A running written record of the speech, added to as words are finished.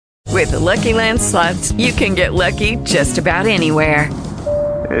With the Lucky Land Slots, you can get lucky just about anywhere.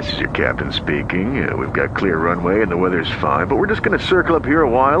 This is your captain speaking. We've got clear runway and the weather's fine, but we're just going to circle up here a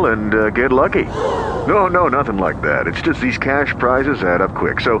while and get lucky. No, nothing like that. It's just these cash prizes add up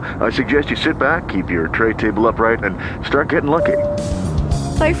quick. So I suggest you sit back, keep your tray table upright, and start getting lucky.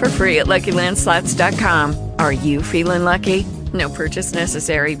 Play for free at LuckyLandSlots.com. Are you feeling lucky? No purchase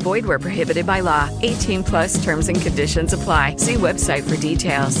necessary. Void where prohibited by law. 18 plus terms and conditions apply. See website for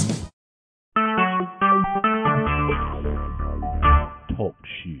details. Talk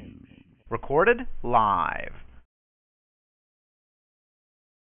shoes. Recorded live.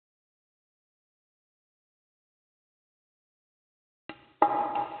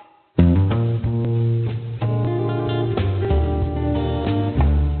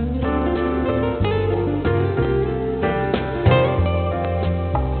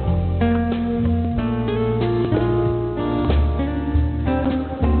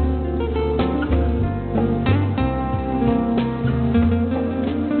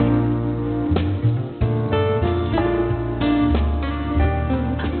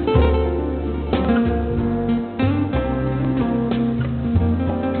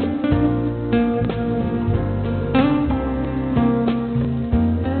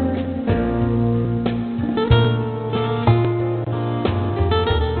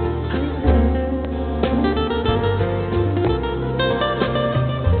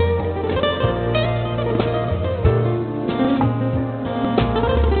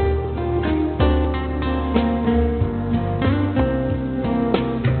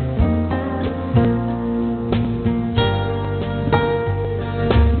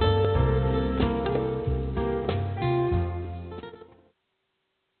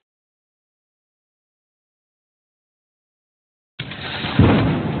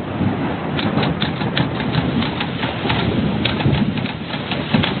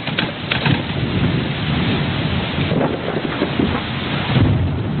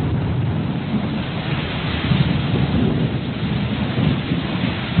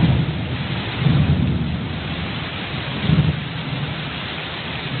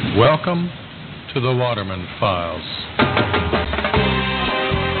 Welcome to the Waterman Files.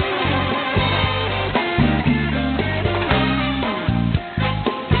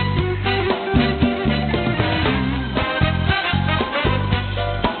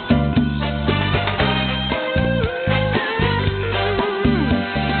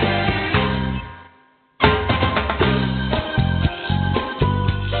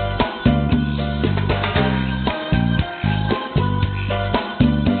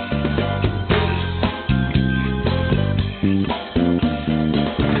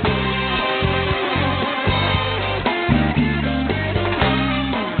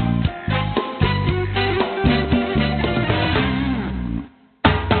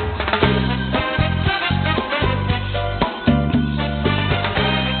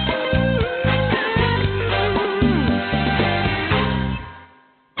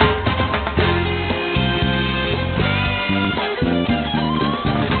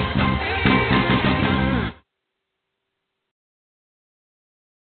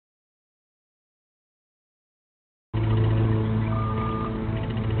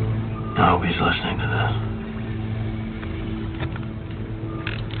 I hope he's listening to this.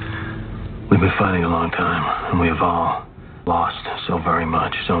 We've been fighting a long time, and we have all lost so very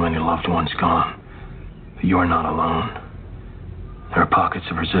much, so many loved ones gone. But you are not alone. There are pockets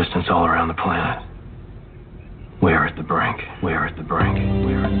of resistance all around the planet. We are at the brink. We are at the brink.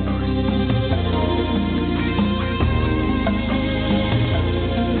 We are at the brink.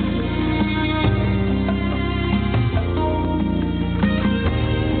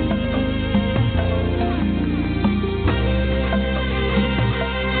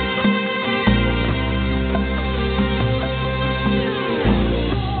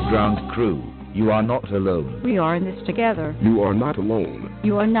 Ground crew, you are not alone. We are in this together. You are not alone.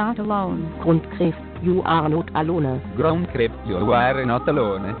 You are not alone. Grundkrift, you are not alone. Grundkrift, you are not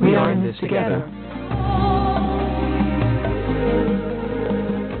alone. We are in this together.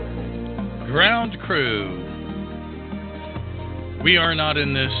 Ground crew, we are not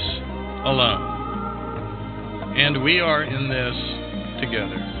in this alone. And we are in this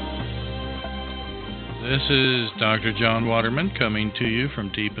together. This is Dr. John Waterman coming to you from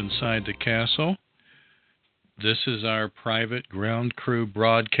deep inside the castle. This is our private ground crew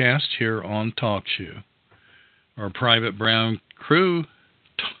broadcast here on TalkShoe. Our private ground crew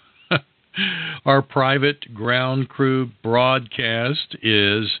broadcast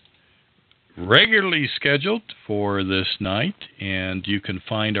is regularly scheduled for this night, and you can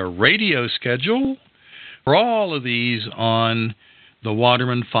find our radio schedule for all of these on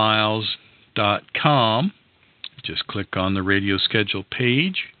thewatermanfiles.com. Just click on the radio schedule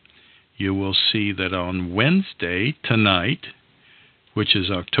page. You will see that on Wednesday tonight, which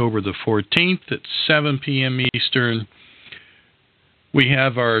is October the 14th at 7 p.m. Eastern, we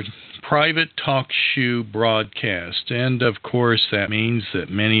have our private talk show broadcast. And, of course, that means that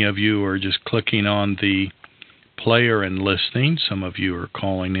many of you are just clicking on the player and listening. Some of you are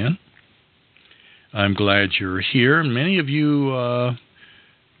calling in. I'm glad you're here. And many of you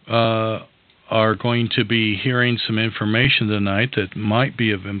are going to be hearing some information tonight that might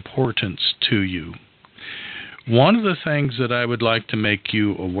be of importance to you. One of the things that I would like to make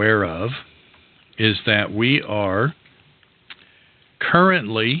you aware of is that we are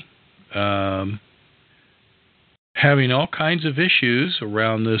currently having all kinds of issues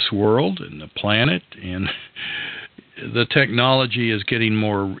around this world and the planet, and the technology is getting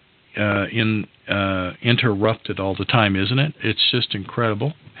more interrupted all the time, isn't it? It's just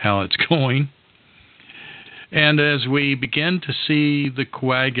incredible how it's going. And as we begin to see the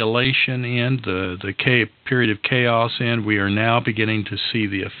coagulation end, the period of chaos end, we are now beginning to see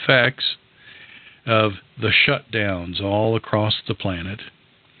the effects of the shutdowns all across the planet.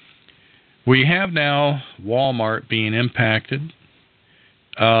 We have now Walmart being impacted.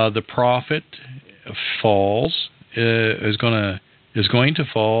 The profit falls is going to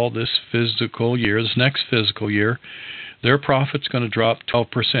fall this fiscal year, this next fiscal year. Their profit's going to drop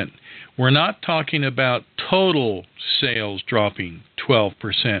 12%. We're not talking about total sales dropping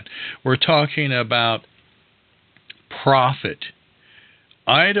 12%. We're talking about profit.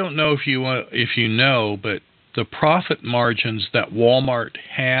 I don't know if you know, but the profit margins that Walmart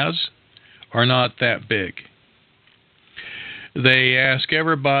has are not that big. They ask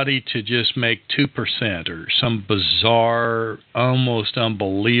everybody to just make 2% or some bizarre, almost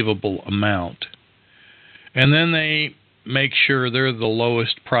unbelievable amount. And then they make sure they're the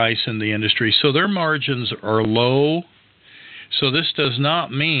lowest price in the industry. So their margins are low. So this does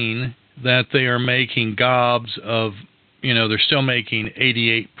not mean that they are making gobs of, they're still making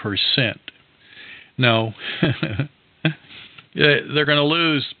 88%. No. They're going to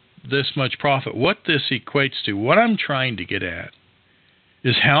lose this much profit. What this equates to, what I'm trying to get at,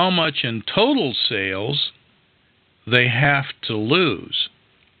 is how much in total sales they have to lose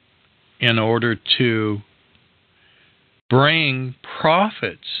in order to bring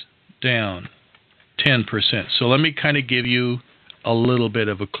profits down 10%. So let me kind of give you a little bit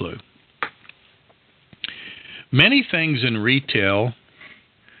of a clue. Many things in retail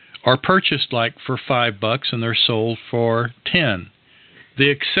are purchased like for $5 and they're sold for 10. The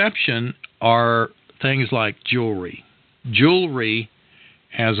exception are things like jewelry. Jewelry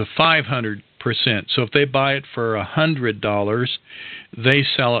has a 500%. So if they buy it for $100, they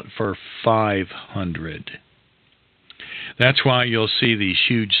sell it for $500. That's why you'll see these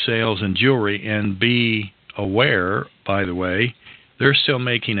huge sales in jewelry, and be aware, by the way, they're still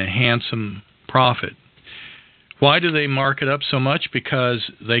making a handsome profit. Why do they mark it up so much? Because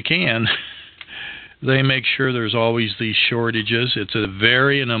they can. They make sure there's always these shortages. It's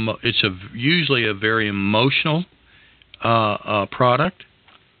usually a very emotional product,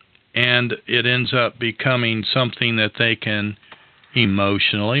 and it ends up becoming something that they can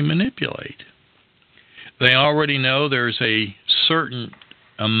emotionally manipulate. They already know there's a certain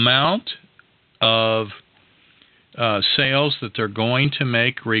amount of sales that they're going to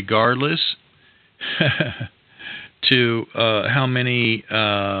make regardless to how many,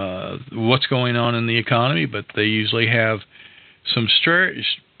 what's going on in the economy, but they usually have some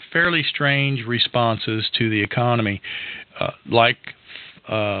fairly strange responses to the economy, like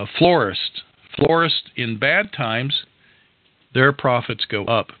florists. Florists in bad times, their profits go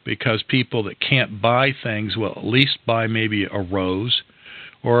up because people that can't buy things will at least buy maybe a rose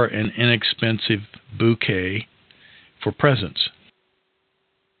or an inexpensive bouquet for presents.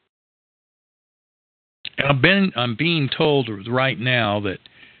 And I'm being told right now that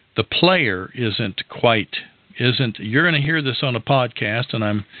the player isn't. You're going to hear this on a podcast,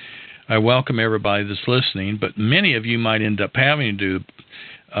 and I welcome everybody that's listening, but many of you might end up having to do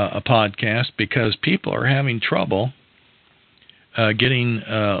a podcast because people are having trouble getting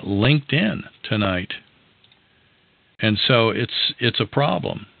linked in tonight. And so it's a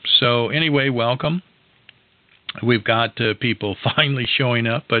problem. So anyway, welcome. We've got people finally showing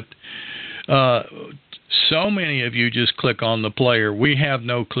up, but so many of you just click on the player. We have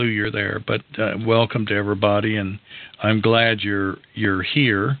no clue you're there, but welcome to everybody, and I'm glad you're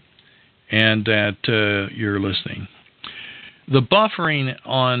here and that you're listening. The buffering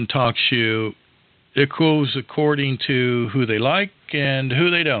on TalkShoe, it goes according to who they like and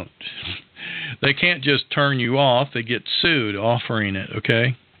who they don't. They can't just turn you off. They get sued offering it,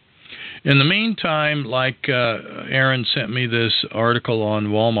 okay? In the meantime, like Aaron sent me this article on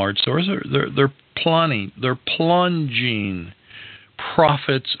Walmart stores, they're plunging.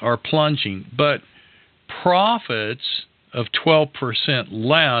 Profits are plunging. But profits of 12%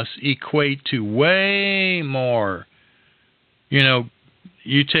 less equate to way more. You know,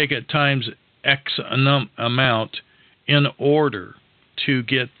 you take it times X amount in order to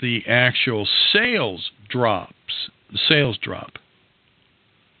get the actual sales drop.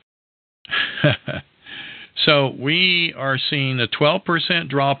 So we are seeing a 12%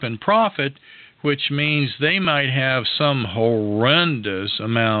 drop in profit, which means they might have some horrendous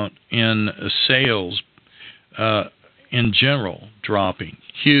amount in sales in general dropping.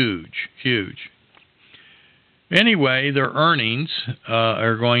 Huge. Anyway, their earnings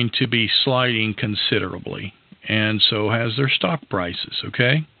are going to be sliding considerably, and so has their stock prices,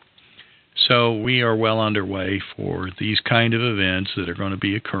 okay? So we are well underway for these kind of events that are going to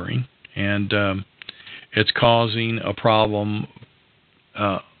be occurring, and it's causing a problem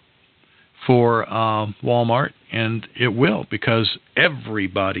for Walmart, and it will, because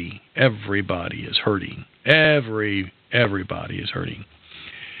everybody is hurting. Everybody is hurting.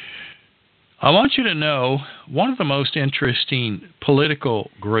 I want you to know one of the most interesting political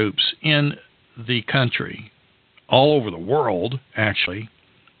groups in the country, all over the world, actually,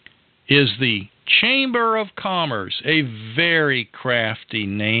 is the Chamber of Commerce, a very crafty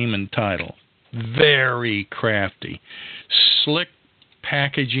name and title. Very crafty. Slick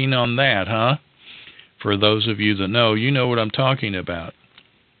packaging on that, huh? For those of you that know, you know what I'm talking about.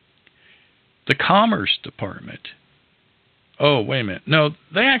 The Commerce Department. Oh, wait a minute. No,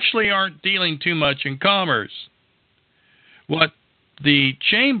 they actually aren't dealing too much in commerce. What the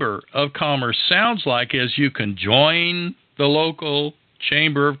Chamber of Commerce sounds like is you can join the local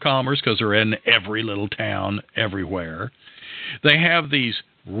Chamber of Commerce, because they're in every little town everywhere. They have these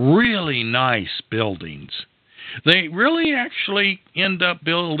really nice buildings. They really actually end up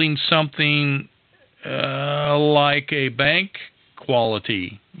building something like a bank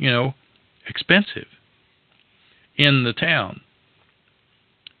quality, expensive in the town.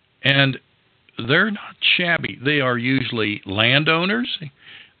 And they're not shabby. They are usually landowners.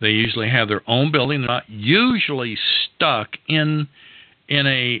 They usually have their own building. They're not usually stuck in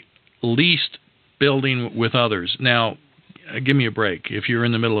a leased building with others. Now, give me a break. If you're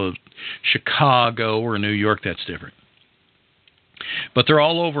in the middle of Chicago or New York, that's different. But they're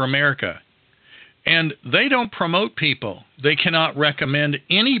all over America. And they don't promote people. They cannot recommend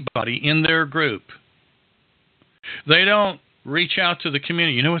anybody in their group. They don't reach out to the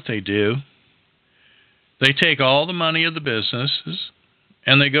community. You know what they do? They take all the money of the businesses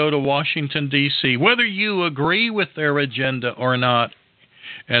and they go to Washington, D.C. Whether you agree with their agenda or not,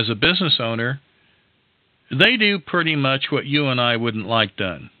 as a business owner, they do pretty much what you and I wouldn't like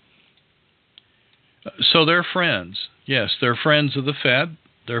done. So they're friends. Yes, they're friends of the Fed.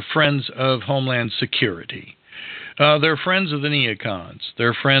 They're friends of Homeland Security. They're friends of the neocons.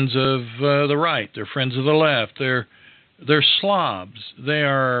 They're friends of the right. They're friends of the left. They're slobs. They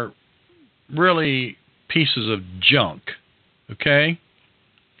are really pieces of junk. Okay?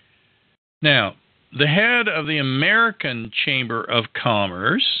 Now, the head of the American Chamber of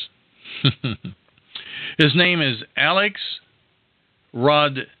Commerce, his name is Alex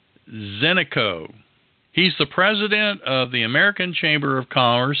Rodzenico. He's the president of the American Chamber of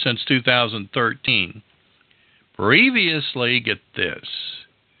Commerce since 2013. Previously, get this,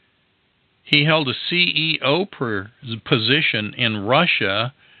 he held a CEO position in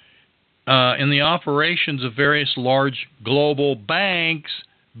Russia in the operations of various large global banks.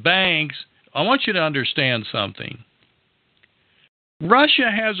 I want you to understand something.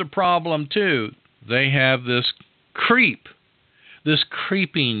 Russia has a problem too. They have this creeping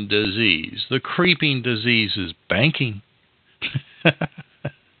disease. The creeping disease is banking.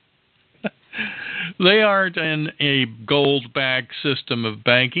 They aren't in a gold-backed system of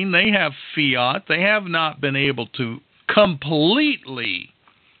banking. They have fiat. They have not been able to completely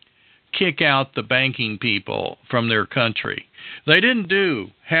kick out the banking people from their country. They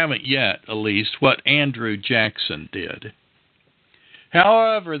haven't yet at least, what Andrew Jackson did.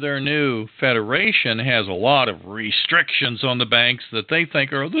 However, their new federation has a lot of restrictions on the banks that they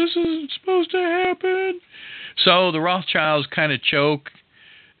think this isn't supposed to happen. So the Rothschilds kind of choke.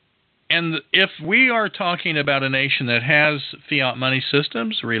 And if we are talking about a nation that has fiat money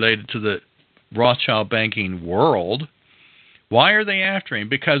systems related to the Rothschild banking world, why are they after him?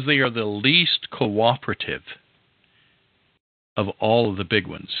 Because they are the least cooperative of all of the big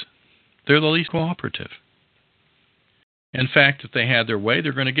ones. They're the least cooperative. In fact, if they had their way,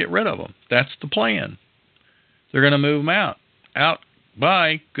 they're going to get rid of them. That's the plan. They're going to move them out. Out,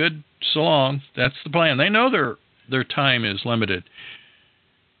 bye, good, so long. That's the plan. They know their time is limited.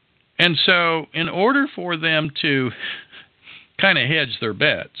 And so in order for them to kind of hedge their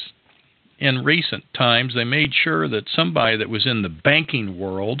bets, in recent times, they made sure that somebody that was in the banking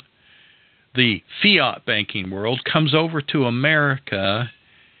world, the fiat banking world, comes over to America.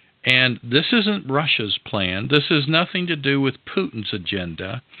 And this isn't Russia's plan. This has nothing to do with Putin's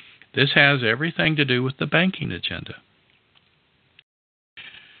agenda. This has everything to do with the banking agenda.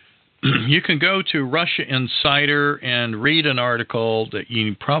 You can go to Russia Insider and read an article that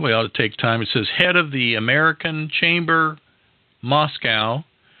you probably ought to take time. It says, head of the American Chamber, Moscow,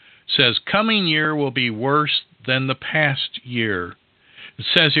 says coming year will be worse than the past year. It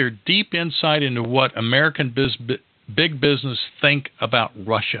says here, deep insight into what American big business think about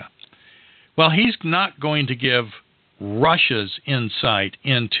Russia. Well, he's not going to give Russia's insight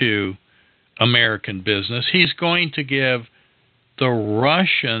into American business. He's going to give the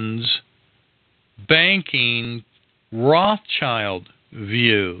Russians' banking Rothschild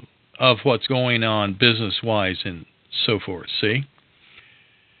view of what's going on business-wise and so forth, see?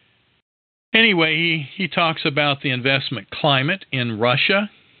 Anyway, he talks about the investment climate in Russia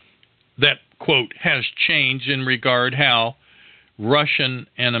that, quote, has changed in regard how Russian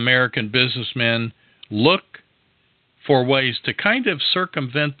and American businessmen look for ways to kind of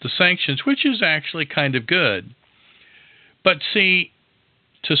circumvent the sanctions, which is actually kind of good. But see,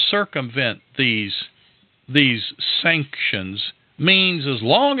 to circumvent these sanctions means as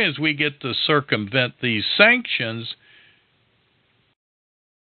long as we get to circumvent these sanctions,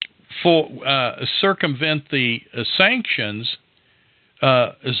 as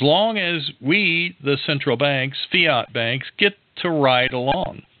long as we, the central banks, fiat banks, get to ride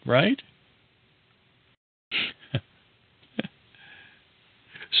along, right?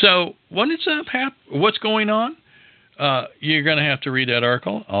 So what's going on? You're going to have to read that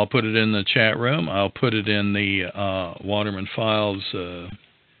article. I'll put it in the chat room. I'll put it in the Waterman Files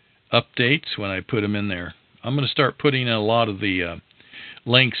updates when I put them in there. I'm going to start putting a lot of the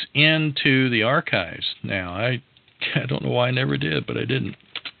links into the archives now. I don't know why I never did, but I didn't.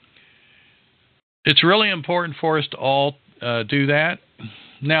 It's really important for us to all do that.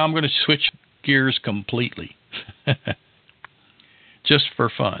 Now I'm going to switch gears completely, just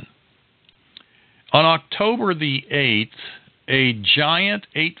for fun. On October the 8th, a giant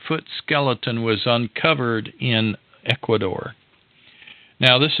 8-foot skeleton was uncovered in Ecuador.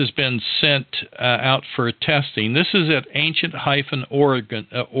 Now, this has been sent out for testing. This is at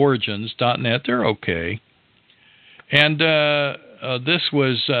ancient-origins.net. They're okay. And this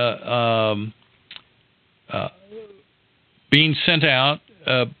was being sent out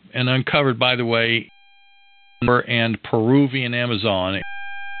and uncovered, by the way, and Peruvian Amazon.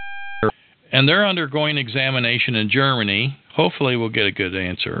 And they're undergoing examination in Germany. Hopefully we'll get a good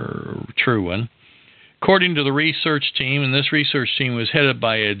answer, or a true one. According to the research team, and this research team was headed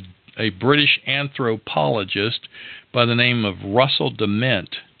by a British anthropologist by the name of Russell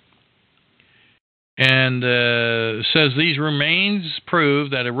Dement. And says these remains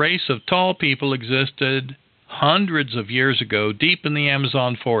prove that a race of tall people existed hundreds of years ago deep in the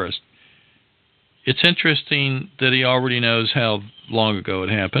Amazon forest. It's interesting that he already knows how long ago it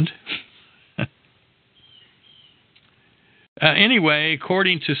happened. Anyway,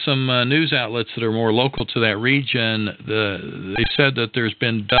 according to some news outlets that are more local to that region, they said that there's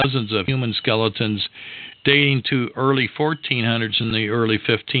been dozens of human skeletons dating to early 1400s and the early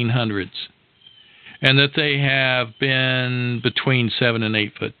 1500s, and that they have been between 7 and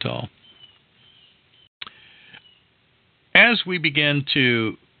 8 foot tall. As we begin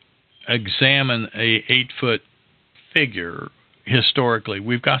to examine a 8-foot figure historically,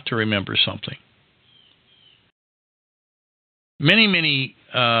 we've got to remember something. Many, many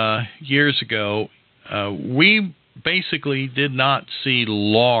years ago, we basically did not see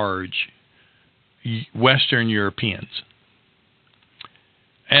large Western Europeans,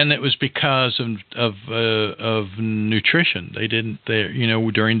 and it was because of nutrition.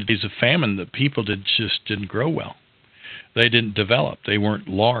 During the days of famine, the people just didn't grow well. They didn't develop. They weren't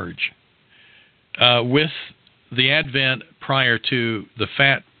large. With the advent prior to the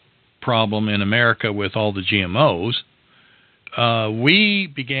fat problem in America with all the GMOs, we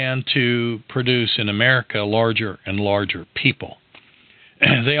began to produce in America larger and larger people.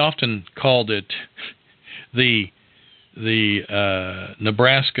 They often called it the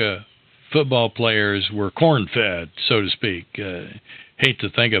Nebraska football players were corn-fed, so to speak. Hate to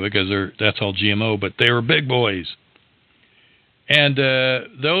think of it because that's all GMO, but they were big boys. And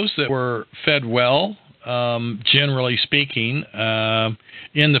those that were fed well generally speaking,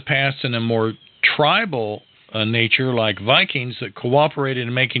 in the past in a more tribal nature, like Vikings that cooperated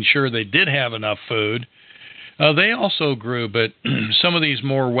in making sure they did have enough food, they also grew. But some of these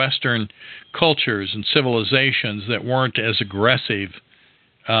more Western cultures and civilizations that weren't as aggressive,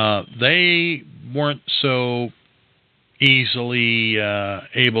 they weren't so easily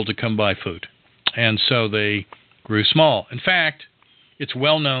able to come by food. And so they grew small. In fact, it's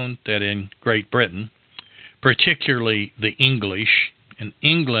well known that in Great Britain, particularly the English, in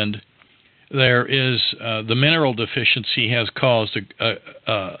England, there is the mineral deficiency has caused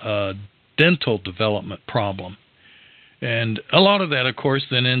a dental development problem. And a lot of that, of course,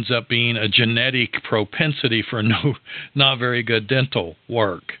 then ends up being a genetic propensity for not very good dental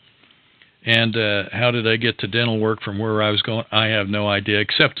work. And how did I get to dental work from where I was going? I have no idea,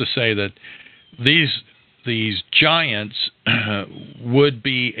 except to say that these giants would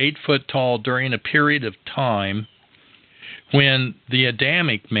be 8 foot tall during a period of time when the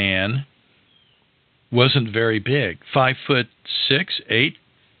Adamic man wasn't very big. 5'6", 8",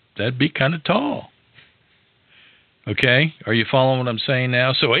 that'd be kind of tall. Okay, are you following what I'm saying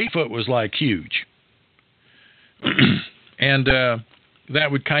now? So 8 foot was like huge. And that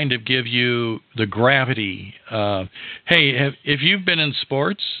would kind of give you the gravity. Hey, if you've been in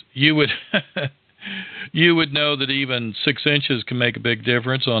sports, you would you would know that even 6 inches can make a big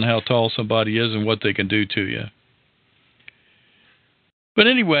difference on how tall somebody is and what they can do to you. But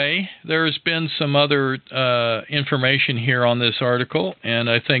anyway, there's been some other information here on this article, and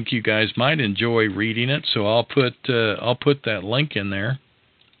I think you guys might enjoy reading it. So I'll put that link in there.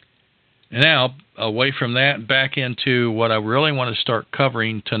 And now, away from that, back into what I really want to start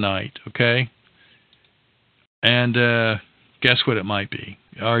covering tonight, okay? And guess what it might be?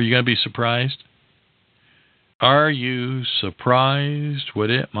 Are you going to be surprised? Are you surprised what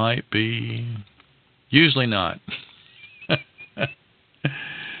it might be? Usually not.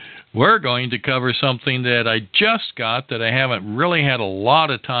 We're going to cover something that I just got that I haven't really had a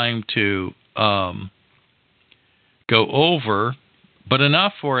lot of time to go over, but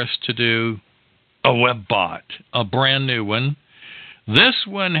enough for us to do a web bot, a brand new one. This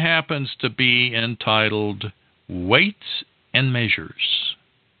one happens to be entitled Weights and Measures.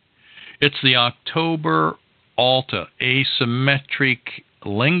 It's the October ALTA, Asymmetric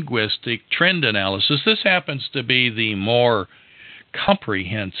Linguistic Trend Analysis. This happens to be the more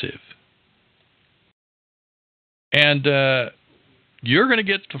comprehensive. And you're going to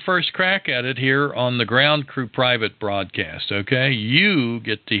get the first crack at it here on the Ground Crew Private broadcast, okay? You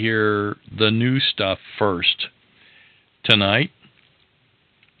get to hear the new stuff first tonight.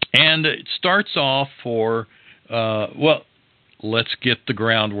 And it starts off let's get the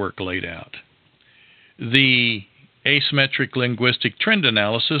groundwork laid out. The Asymmetric Linguistic Trend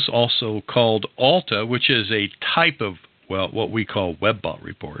Analysis, also called ALTA, which is a type of what we call WebBot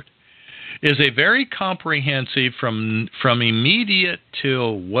report, is a very comprehensive from immediate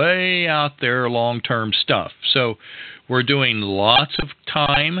till way out there long-term stuff. So we're doing lots of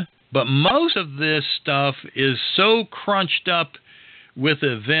time, but most of this stuff is so crunched up with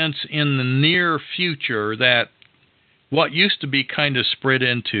events in the near future that what used to be kind of spread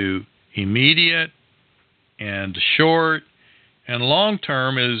into immediate and short and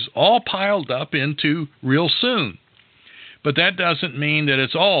long-term is all piled up into real soon. But that doesn't mean that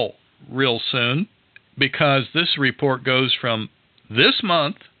it's all real soon, because this report goes from this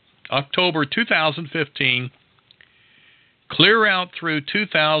month, October 2015, clear out through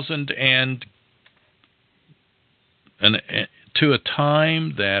 2000 and to a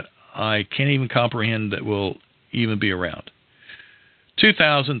time that I can't even comprehend that will even be around.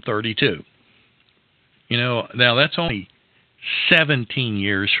 2032. Now that's only 17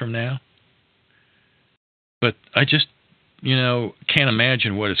 years from now. But I just can't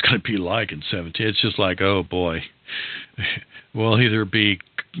imagine what it's going to be like in 17. It's just like, oh boy, we'll either be,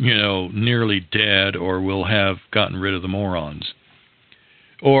 nearly dead, or we'll have gotten rid of the morons,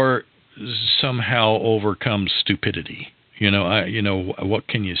 or somehow overcome stupidity. What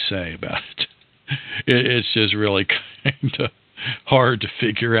can you say about it? It's just really kind of hard to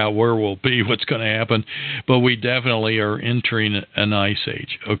figure out where we'll be, what's going to happen. But we definitely are entering an ice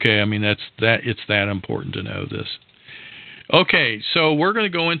age. Okay, I mean it's that important to know this. Okay, so we're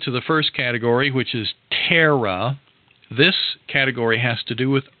going to go into the first category, which is Terra. This category has to do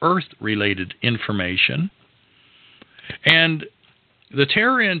with Earth-related information. And the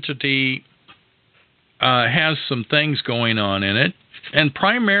Terra entity has some things going on in it. And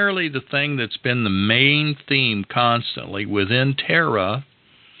primarily the thing that's been the main theme constantly within Terra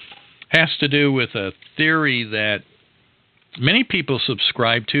has to do with a theory that many people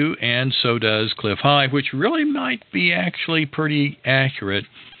subscribe to, and so does Cliff High, which really might be actually pretty accurate,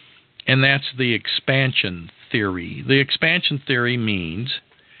 and that's the expansion theory. The expansion theory means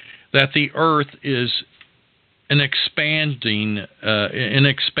that the Earth is an expansion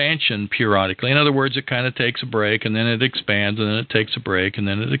periodically. In other words, it kind of takes a break, and then it expands, and then it takes a break, and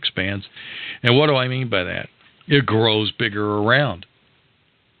then it expands. And what do I mean by that? It grows bigger around.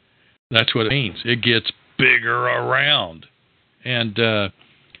 That's what it means. It gets bigger around. And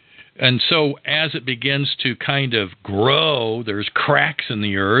so as it begins to kind of grow, there's cracks in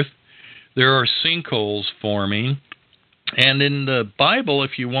the earth. There are sinkholes forming. And in the Bible,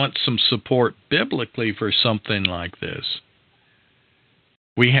 if you want some support biblically for something like this,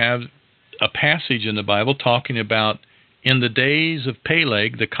 we have a passage in the Bible talking about in the days of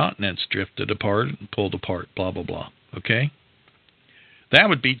Peleg, the continents drifted apart and pulled apart, blah, blah, blah. Okay? That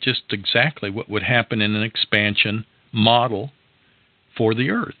would be just exactly what would happen in an expansion model for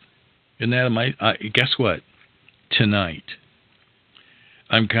the earth. And that guess what? Tonight,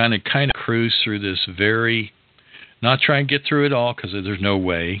 I'm kind of cruise through this very, not try and get through it all because there's no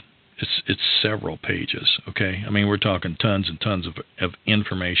way. It's several pages, okay? I mean, we're talking tons and tons of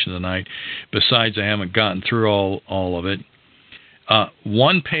information tonight. Besides, I haven't gotten through all of it.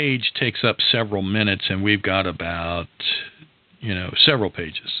 One page takes up several minutes, and we've got about, several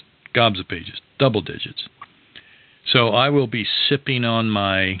pages, gobs of pages, double digits. So I will be sipping on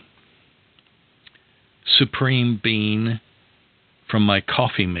my Supreme Bean from my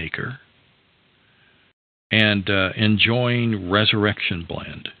coffee maker and enjoying Resurrection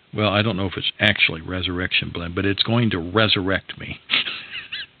Blend. Well, I don't know if it's actually Resurrection Blend, but it's going to resurrect me.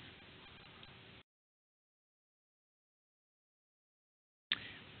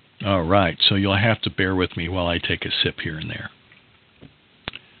 All right, so you'll have to bear with me while I take a sip here and there.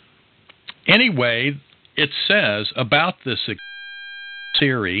 Anyway, it says about this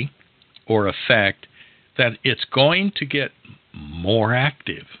theory or effect that it's going to get more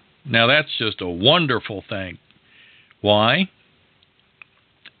active. Now, that's just a wonderful thing. Why?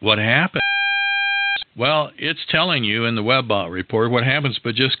 What happens? Well, it's telling you in the WebBot report what happens,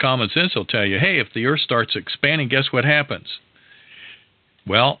 but just common sense will tell you, hey, if the Earth starts expanding, guess what happens?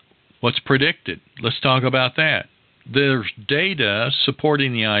 Well, what's predicted? Let's talk about that. There's data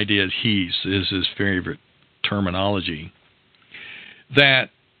supporting the idea that is his favorite terminology, that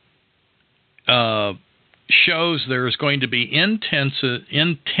shows there's going to be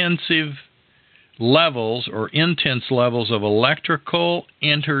intensive levels or intense levels of electrical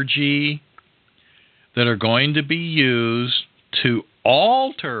energy that are going to be used to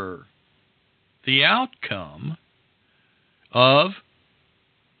alter the outcome of Earth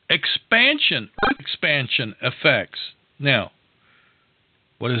expansion effects. Now,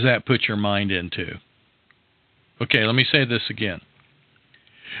 what does that put your mind into? Okay, let me say this again.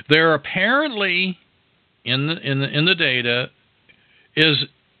 There apparently in the data is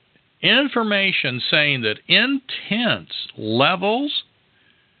information saying that intense levels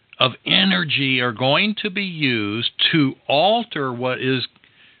of energy are going to be used to alter what is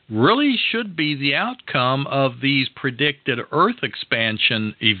really should be the outcome of these predicted Earth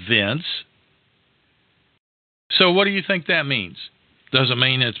expansion events. So what do you think that means? Does it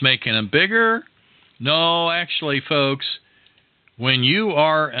mean it's making them bigger? No, actually, folks, when you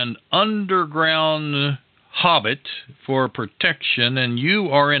are an underground hobbit for protection and you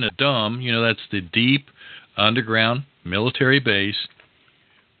are in a DUM, that's the deep underground military base,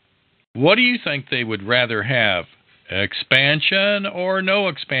 what do you think they would rather have? Expansion or no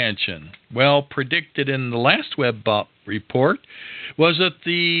expansion? Well, predicted in the last WebBot report was that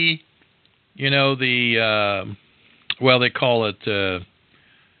they call it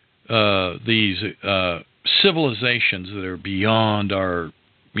these civilizations that are beyond our,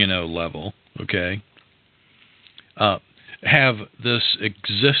 level, okay, have this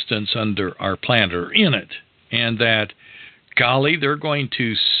existence under our planet or in it, and that, golly, they're going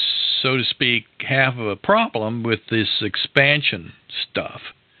to, so to speak, have a problem with this expansion stuff.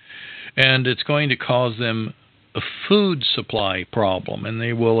 And it's going to cause them a food supply problem, and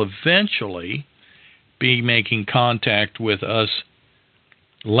they will eventually be making contact with us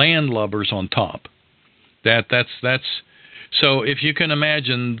landlubbers on top. That's so if you can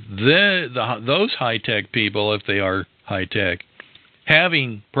imagine those high-tech people, if they are high-tech,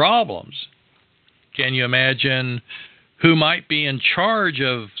 having problems, can you imagine who might be in charge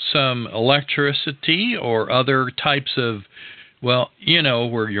of some electricity or other types of, well,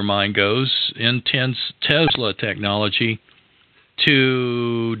 where your mind goes, intense Tesla technology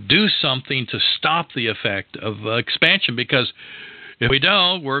to do something to stop the effect of expansion? Because If we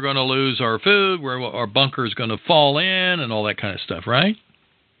don't, we're going to lose our food, our bunker's going to fall in, and all that kind of stuff, right?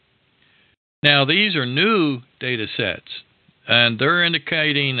 Now, these are new data sets, and they're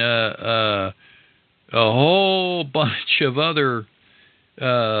indicating a whole bunch of other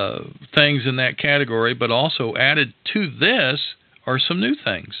things in that category, but also added to this are some new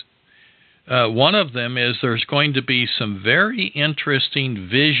things. One of them is there's going to be some very interesting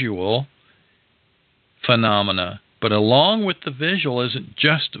visual phenomena, but along with the visual isn't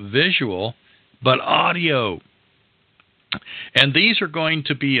just visual, but audio. And these are going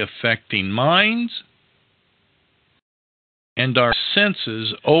to be affecting minds and our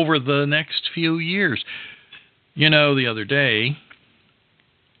senses over the next few years. You know, the other day,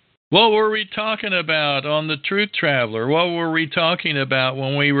 what were we talking about on the Truth Traveler? What were we talking about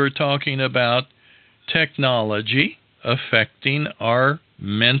when we were talking about technology affecting our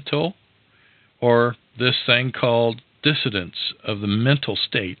mental, or this thing called dissidence of the mental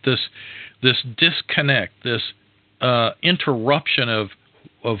state, this disconnect, this interruption of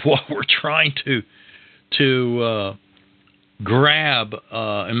what we're trying to grab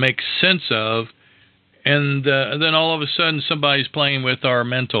and make sense of, and then all of a sudden somebody's playing with our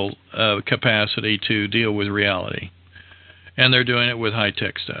mental capacity to deal with reality, and they're doing it with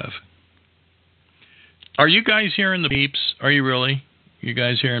high-tech stuff. Are you guys hearing the beeps? Are you really? You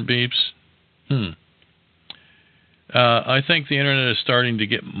guys hearing beeps? I think the internet is starting to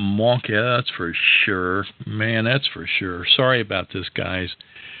get wonky. That's for sure. Man, that's for sure. Sorry about this, guys.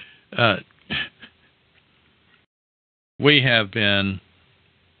 We have been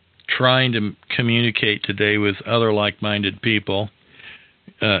trying to communicate today with other like-minded people.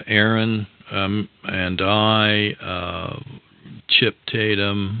 Aaron and I, Chip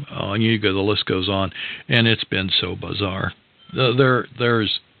Tatum, the list goes on, and it's been so bizarre.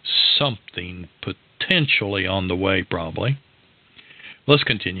 There's something potentially on the way, probably. Let's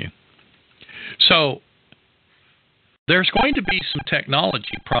continue. So, there's going to be some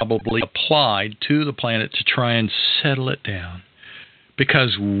technology probably applied to the planet to try and settle it down,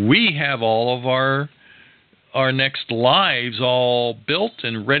 because we have all of our next lives all built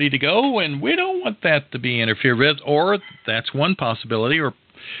and ready to go, and we don't want that to be interfered with. Or that's one possibility, or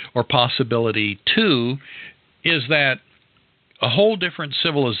possibility two is that a whole different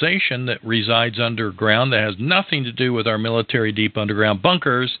civilization that resides underground that has nothing to do with our military deep underground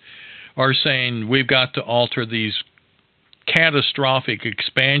bunkers are saying we've got to alter these catastrophic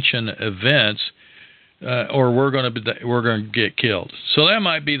expansion events, or we're going to get killed. So that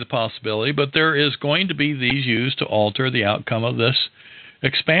might be the possibility, but there is going to be these used to alter the outcome of this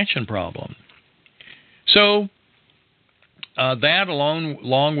expansion problem. So that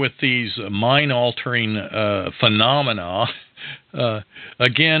along with these mind-altering phenomena,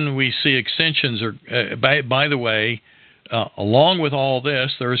 again, we see extensions. By the way, along with all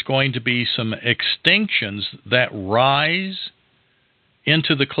this, there's going to be some extinctions that rise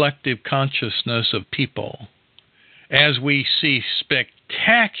into the collective consciousness of people as we see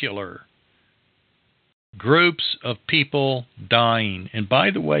spectacular groups of people dying. And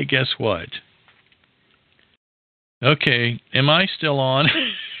by the way, guess what? Okay, am I still on?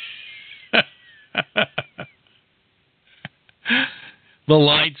 The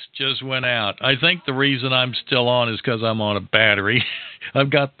lights just went out. I think the reason I'm still on is because I'm on a battery. I've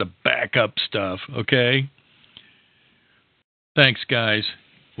got the backup stuff, okay? Thanks, guys.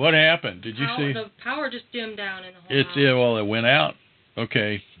 What happened? Did you see? The power just dimmed down in the whole house. Well, it went out.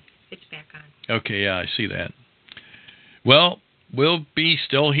 Okay. It's back on. Okay, yeah, I see that. Well, we'll be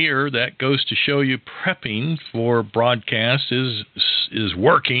still here. That goes to show you prepping for broadcast is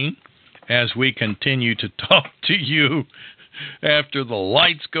working as we continue to talk to you after the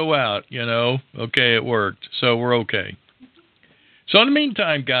lights go out, Okay, it worked, so we're okay. So in the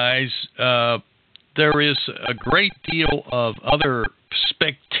meantime, guys, there is a great deal of other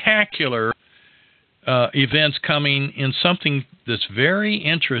spectacular events coming in something that's very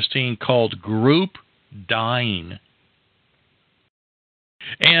interesting called group dying.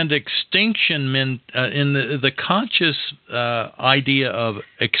 And extinction, in the conscious idea of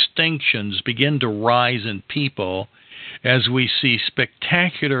extinctions begin to rise in people as we see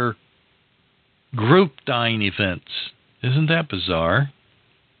spectacular group dying events. Isn't that bizarre?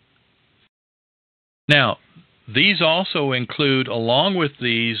 Now, these also include, along with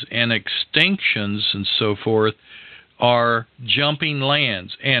these and extinctions and so forth, are jumping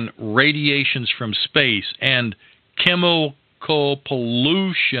lands and radiations from space and chemical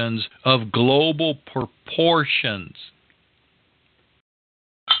pollutions of global proportions.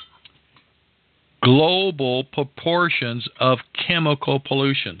 Global proportions of chemical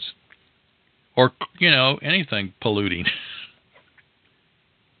pollutions. Or, anything polluting.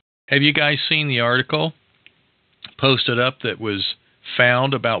 Have you guys seen the article posted up that was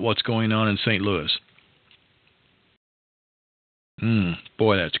found about what's going on in St. Louis?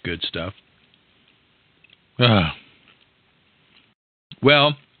 Boy, that's good stuff.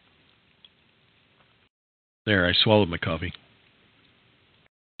 Well, there, I swallowed my coffee.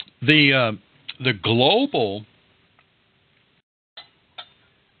 The global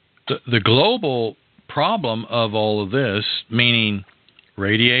problem of all of this, meaning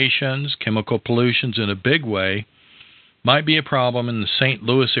radiations, chemical pollutions in a big way, might be a problem in the St.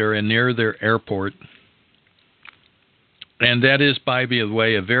 Louis area near their airport. And that is, by the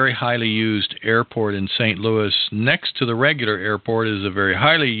way, a very highly used airport in St. Louis. Next to the regular airport is a very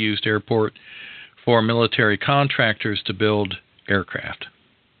highly used airport for military contractors to build aircraft.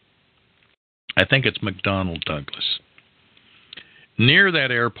 I think it's McDonnell Douglas. Near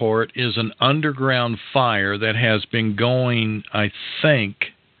that airport is an underground fire that has been going, I think,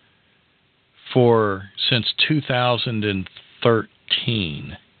 since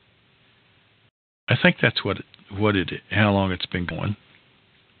 2013. I think that's how long it's been going.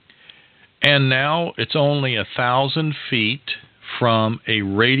 And now it's only 1,000 feet from a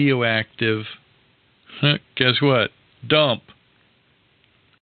radioactive, guess what, dump.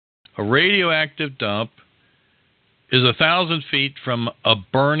 A radioactive dump is 1,000 feet from a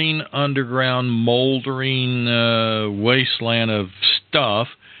burning underground, moldering wasteland of stuff,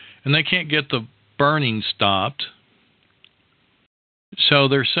 and they can't get the burning stopped. So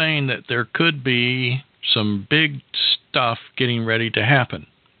they're saying that there could be some big stuff getting ready to happen.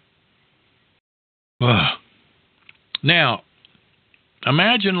 Now,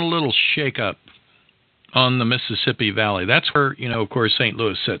 imagine a little shakeup on the Mississippi Valley. That's where, of course, St.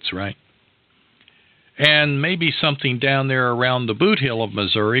 Louis sits, right? And maybe something down there around the boot heel of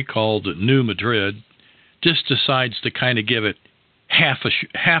Missouri called New Madrid just decides to kind of give it half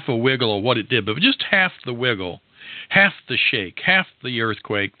a wiggle of what it did, but just half the wiggle, half the shake, half the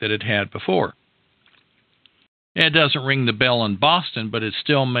earthquake that it had before. It doesn't ring the bell in Boston, but it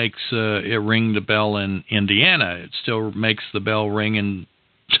still makes it ring the bell in Indiana. It still makes the bell ring in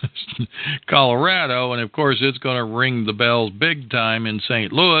Colorado, and of course it's going to ring the bells big time in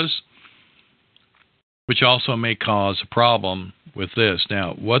St. Louis, which also may cause a problem with this.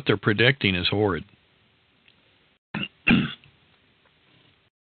 Now, what they're predicting is horrid.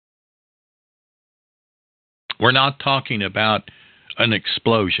 We're not talking about an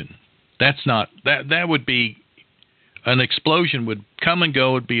explosion. That's not that would be an explosion would come and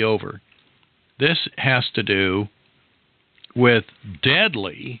go, would be over. This has to do with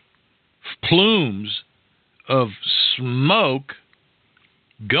deadly plumes of smoke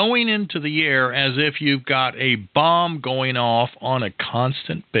going into the air as if you've got a bomb going off on a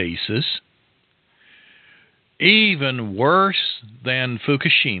constant basis. Even worse than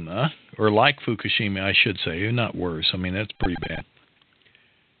Fukushima, or like Fukushima, I should say, not worse. I mean, that's pretty bad.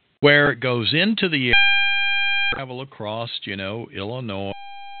 Where it goes into the air, travel across, Illinois,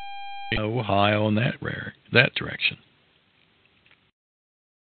 Ohio, and that direction.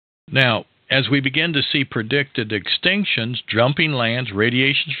 Now, as we begin to see predicted extinctions, jumping lands,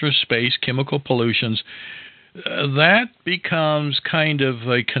 radiations from space, chemical pollutions, that becomes kind of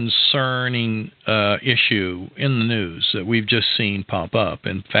a concerning issue in the news that we've just seen pop up.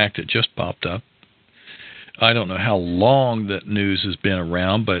 In fact, it just popped up. I don't know how long that news has been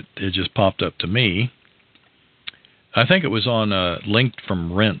around, but it just popped up to me. I think it was on linked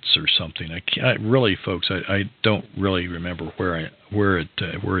from Rents or something. I really, folks, I don't really remember where it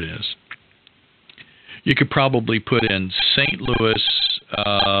is. You could probably put in St. Louis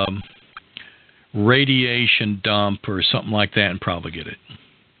radiation dump or something like that and probably get it.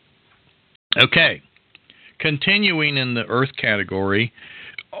 Okay, continuing in the Earth category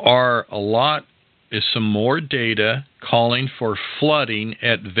is some more data calling for flooding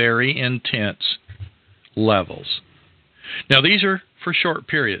at very intense levels. Now, these are for short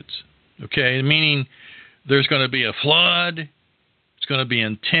periods, okay, meaning there's going to be a flood, it's going to be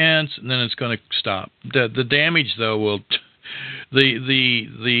intense, and then it's going to stop. The damage, though,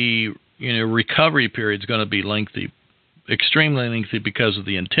 the recovery period is going to be lengthy, extremely lengthy because of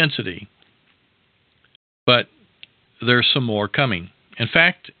the intensity. But there's some more coming. In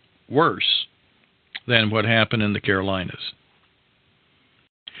fact, worse than what happened in the Carolinas.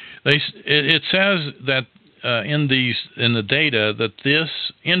 It says that in the data that this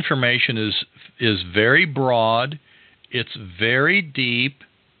information is very broad, it's very deep,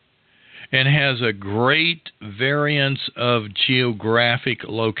 and has a great variance of geographic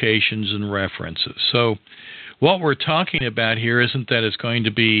locations and references. So what we're talking about here isn't that it's going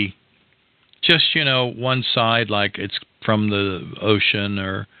to be just, one side, like it's from the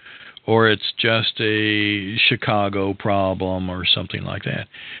ocean or it's just a Chicago problem or something like that.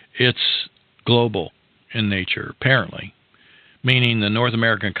 It's global in nature, apparently, meaning the North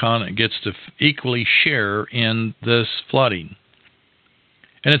American continent gets to equally share in this flooding.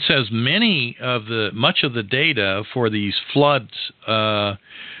 And it says much of the data for these floods,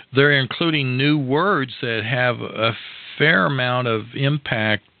 they're including new words that have a fair amount of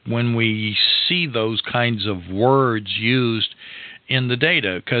impact when we see those kinds of words used in the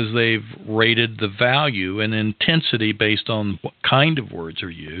data, because they've rated the value and intensity based on what kind of words are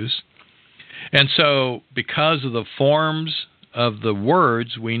used. And so because of the forms of the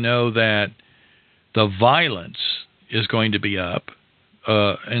words, we know that the violence is going to be up,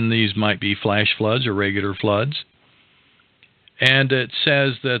 and these might be flash floods or regular floods. And it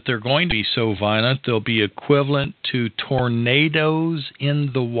says that they're going to be so violent, they'll be equivalent to tornadoes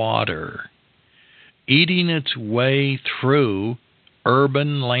in the water, eating its way through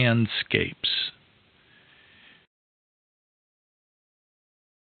urban landscapes.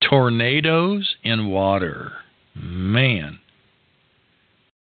 Tornadoes in water. Man.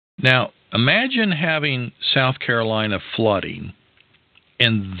 Now, imagine having South Carolina flooding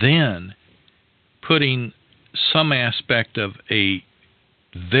and then putting some aspect of a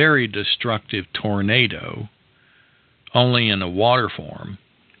very destructive tornado, only in a water form,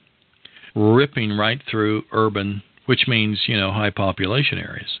 ripping right through urban, which means, high population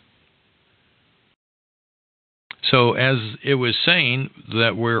areas. So as it was saying,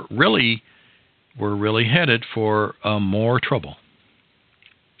 that we're really headed for more trouble.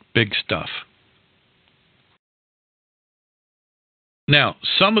 Big stuff. Now,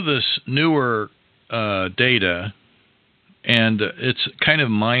 some of this newer data, and it's kind of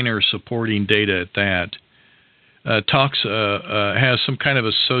minor supporting data at that, has some kind of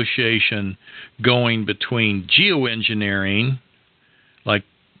association going between geoengineering, like,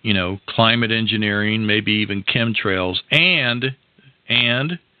 climate engineering, maybe even chemtrails,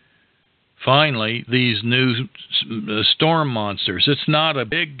 and finally, these new storm monsters. It's not a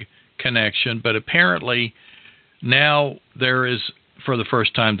big connection, but apparently now there is, for the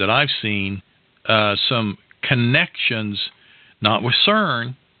first time that I've seen, some connections, not with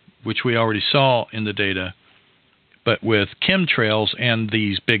CERN, which we already saw in the data, but with chemtrails and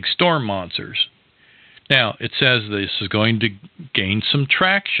these big storm monsters. Now, it says this is going to gain some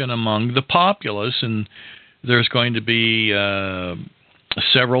traction among the populace, and there's going to be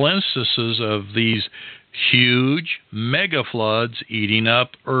several instances of these huge mega floods eating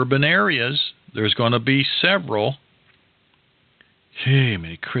up urban areas. There's going to be several. Hey,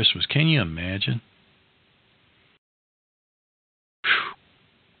 Merry Christmas. Can you imagine?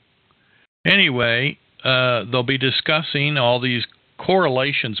 Whew. Anyway, they'll be discussing all these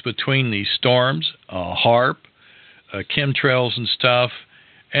correlations between these storms, HAARP, chemtrails and stuff.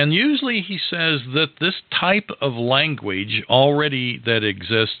 And usually he says that this type of language already that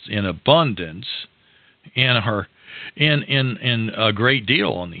exists in abundance in a great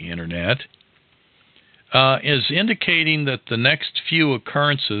deal on the internet is indicating that the next few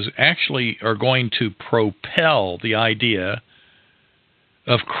occurrences actually are going to propel the idea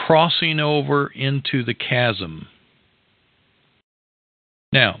of crossing over into the chasm.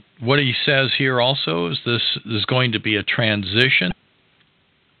 Now, what he says here also is this is going to be a transition.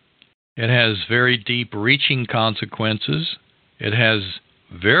 It has very deep-reaching consequences. It has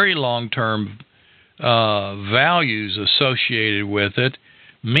very long-term values associated with it,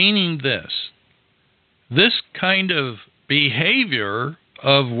 meaning this kind of behavior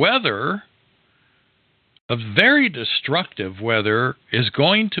of weather, of very destructive weather, is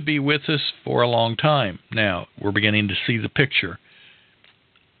going to be with us for a long time. Now, we're beginning to see the picture.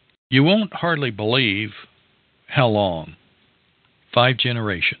 You won't hardly believe how long. 5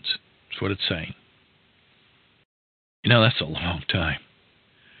 generations. That's what it's saying. That's a long time.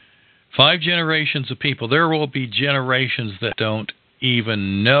 5 generations of people. There will be generations that don't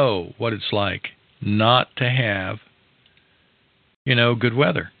even know what it's like not to have, good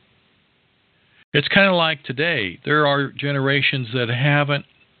weather. It's kind of like today. There are generations that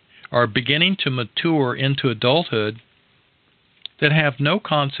are beginning to mature into adulthood that have no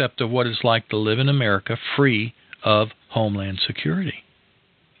concept of what it's like to live in America free of homeland security.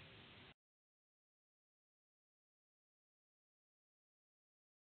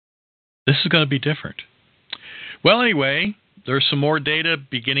 This is going to be different. Well, anyway, there's some more data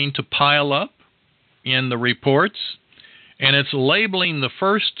beginning to pile up in the reports, and it's labeling the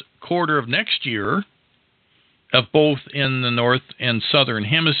first quarter of next year, of both in the north and southern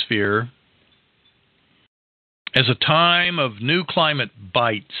hemisphere, as a time of new climate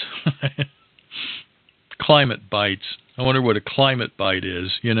bites. Climate bites. I wonder what a climate bite is,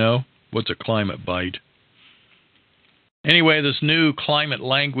 What's a climate bite? Anyway, this new climate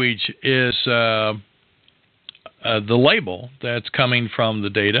language is the label that's coming from the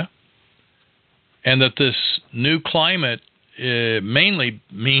data, and that this new climate mainly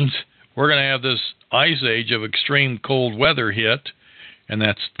means we're going to have this ice age of extreme cold weather hit, and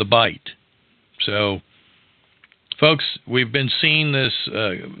that's the bite. So, folks, we've been seeing this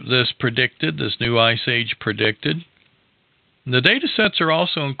predicted, this new ice age predicted. The data sets are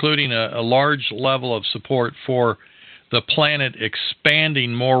also including a large level of support for the planet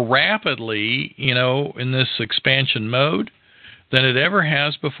expanding more rapidly, in this expansion mode than it ever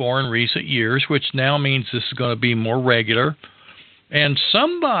has before in recent years, which now means this is going to be more regular. And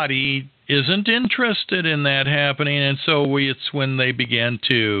somebody isn't interested in that happening, and so it's when they begin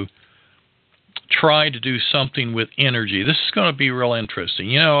to try to do something with energy. This is going to be real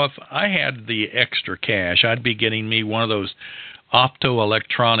interesting. If I had the extra cash, I'd be getting me one of those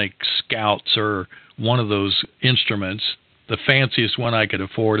optoelectronic scouts or one of those instruments, the fanciest one I could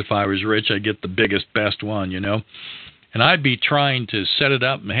afford. If I was rich, I'd get the biggest, best one, And I'd be trying to set it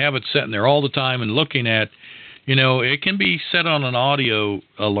up and have it sitting there all the time and looking at, it can be set on an audio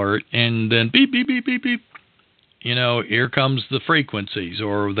alert and then beep, beep, beep, beep, beep. Here comes the frequencies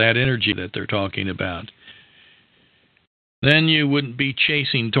or that energy that they're talking about. Then you wouldn't be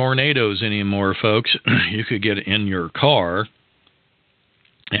chasing tornadoes anymore, folks. You could get in your car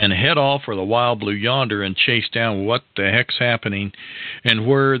and head off for the wild blue yonder and chase down what the heck's happening and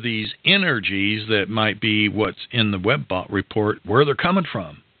where these energies that might be what's in the WebBot report, where they're coming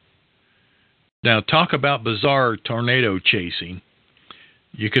from. Now, talk about bizarre tornado chasing.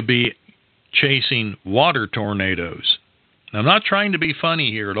 You could be chasing water tornadoes. Now, I'm not trying to be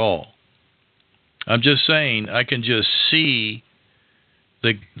funny here at all. I'm just saying I can just see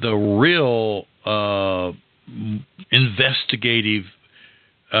the real investigative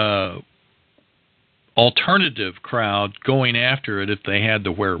alternative crowd going after it if they had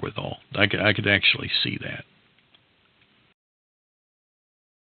the wherewithal. I could actually see that.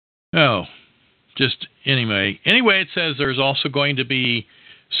 Oh, just anyway, it says there's also going to be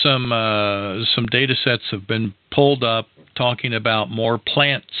some data sets have been pulled up talking about more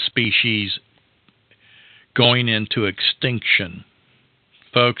plant species going into extinction.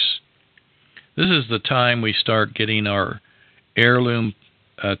 Folks, this is the time we start getting our heirloom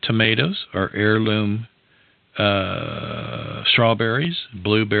tomatoes, our heirloom strawberries,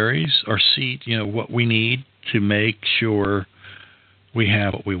 blueberries, our seed, what we need to make sure we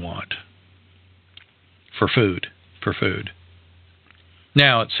have what we want for food.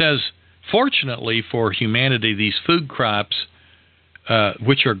 Now, it says, fortunately for humanity, these food crops,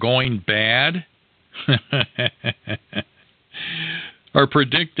 which are going bad, are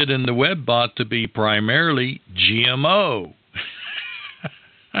predicted in the WebBot to be primarily GMO.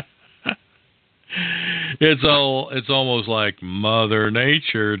 It's almost like Mother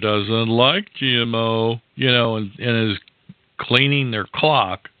Nature doesn't like GMO, and is cleaning their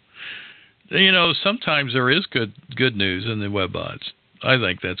clock. Sometimes there is good news in the WebBots. I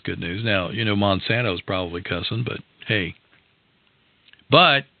think that's good news. Now, Monsanto's probably cussing, but hey.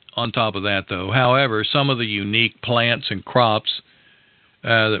 But on top of that, though, however, some of the unique plants and crops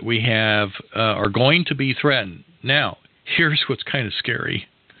that we have are going to be threatened. Now, here's what's kind of scary.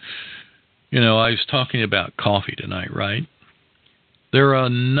 I was talking about coffee tonight, right? There are a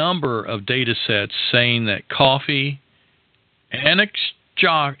number of data sets saying that coffee and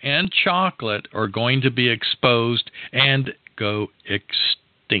chocolate are going to be exposed and go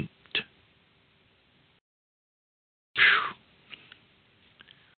extinct. Whew.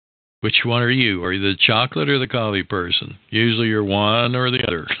 Which one are you? Are you the chocolate or the coffee person? Usually you're one or the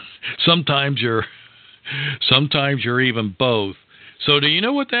other. Sometimes you're even both. So do you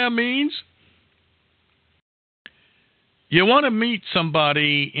know what that means? You want to meet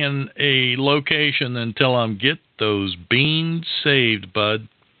somebody in a location and tell them, get those beans saved, bud.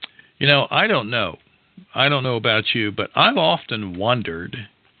 I don't know. I don't know about you, but I've often wondered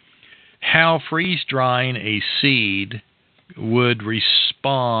how freeze-drying a seed would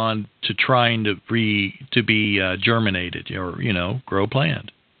respond to trying to be germinated or, grow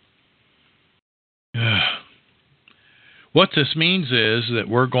plant. What this means is that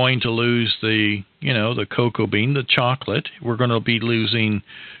we're going to lose the cocoa bean, the chocolate. We're going to be losing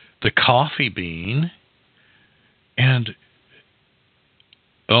the coffee bean. And,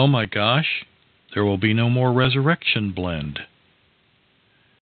 oh my gosh, there will be no more resurrection blend.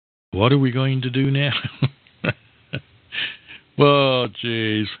 What are we going to do now? Well,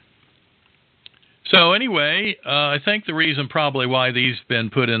 geez. So anyway, I think the reason probably why these been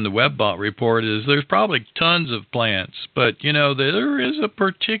put in the WebBot report is there's probably tons of plants, but there is a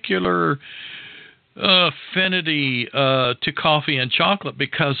particular affinity to coffee and chocolate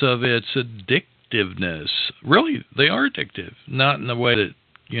because of its addictiveness. Really, they are addictive, not in the way that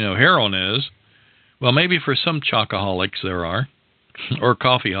heroin is. Well, maybe for some chocoholics there are, or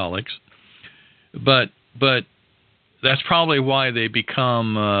coffeeholics, but that's probably why they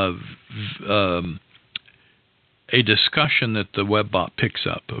become a discussion that the WebBot picks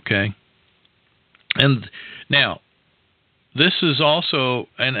up, okay? And now, this is also,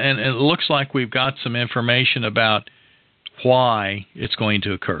 and it looks like we've got some information about why it's going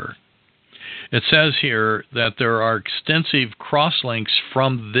to occur. It says here that there are extensive crosslinks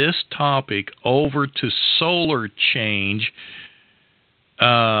from this topic over to solar change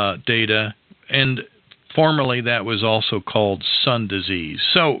data, and formerly that was also called sun disease.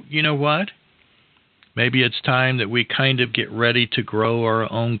 So, you know what? Maybe it's time that we kind of get ready to grow our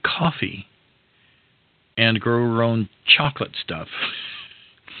own coffee and grow our own chocolate stuff.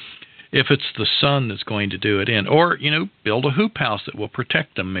 If it's the sun that's going to do it in. Or, build a hoop house that will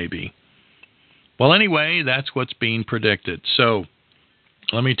protect them maybe. Well, anyway, that's what's being predicted. So,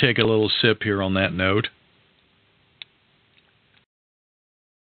 let me take a little sip here on that note.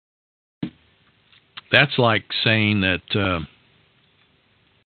 That's like saying that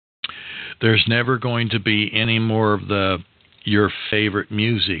there's never going to be any more of your favorite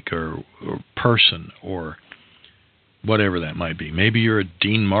music or person or whatever that might be. Maybe you're a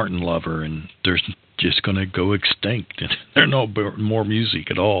Dean Martin lover and there's just going to go extinct and there's no more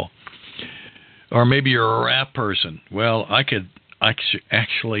music at all. Or maybe you're a rap person. Well, I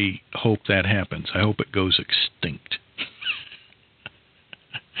actually hope that happens. I hope it goes extinct.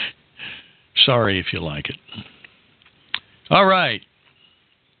 Sorry if you like it. All right.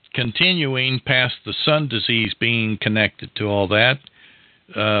 Continuing past the sun disease being connected to all that,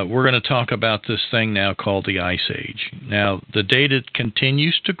 we're going to talk about this thing now called the Ice Age. Now, the data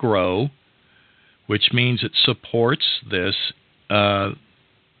continues to grow, which means it supports this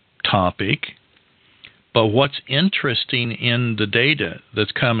topic. But what's interesting in the data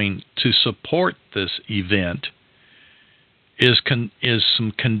that's coming to support this event is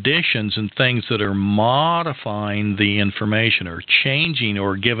some conditions and things that are modifying the information or changing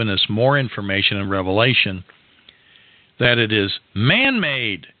or giving us more information and revelation that it is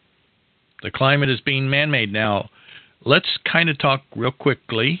man-made. The climate is being man-made. Now, let's kind of talk real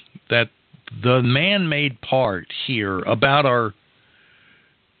quickly that the man-made part here about our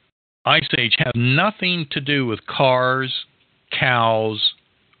Ice Age has nothing to do with cars, cows,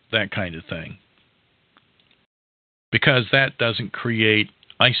 that kind of thing. Because that doesn't create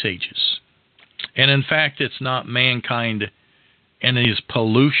ice ages. And in fact, it's not mankind and his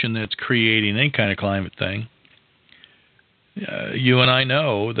pollution that's creating any kind of climate thing. You and I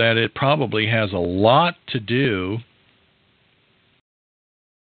know that it probably has a lot to do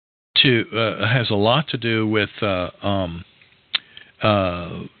with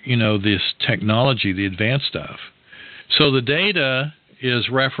this technology, the advanced stuff. So the data is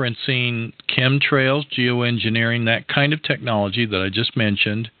referencing chemtrails, geoengineering, that kind of technology that I just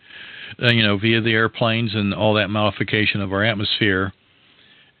mentioned, via the airplanes and all that modification of our atmosphere,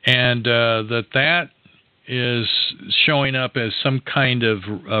 and that is showing up as some kind of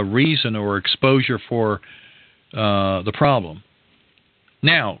reason or exposure for the problem.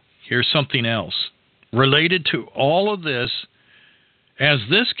 Now, here's something else. Related to all of this, as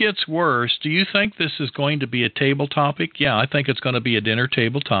this gets worse, do you think this is going to be a table topic? Yeah, I think it's going to be a dinner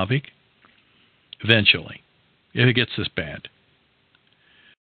table topic eventually, if it gets this bad.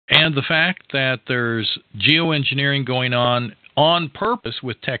 And the fact that there's geoengineering going on purpose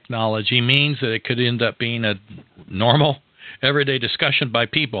with technology means that it could end up being a normal, everyday discussion by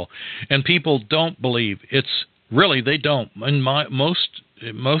people. And people don't believe. They don't. And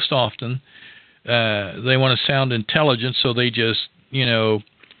most often, they want to sound intelligent, so they just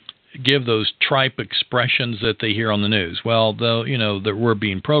give those tripe expressions that they hear on the news. Well, though, that we're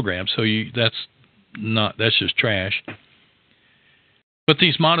being programmed, so that's just trash. But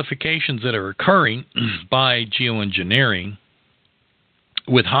these modifications that are occurring by geoengineering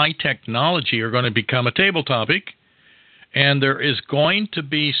with high technology are going to become a table topic, and there is going to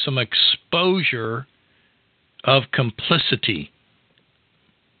be some exposure of complicity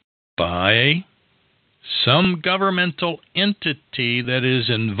by some governmental entity that is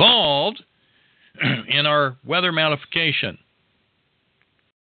involved in our weather modification.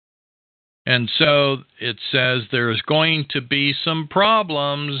 And so it says there's going to be some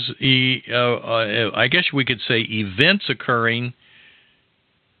problems, I guess we could say events occurring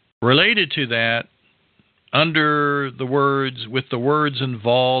related to that under the words, with the words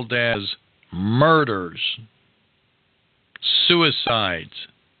involved as murders, suicides,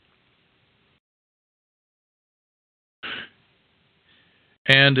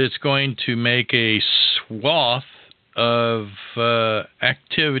 and it's going to make a swath of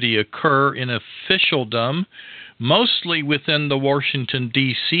activity occur in officialdom, mostly within the Washington,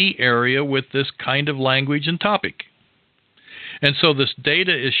 D.C. area with this kind of language and topic. And so this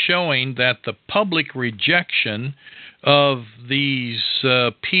data is showing that the public rejection of these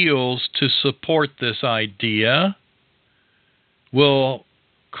appeals to support this idea will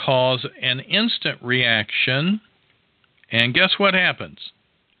cause an instant reaction. And guess what happens?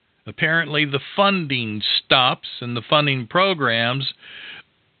 Apparently the funding stops, and the funding programs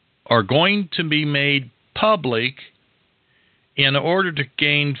are going to be made public in order to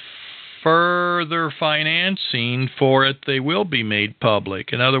gain further financing for it. They will be made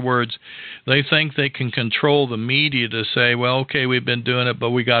public. In other words, they think they can control the media to say, well, okay, we've been doing it,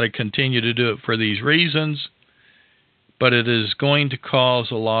 but we got to continue to do it for these reasons. But it is going to cause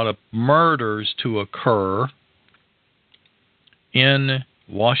a lot of murders to occur in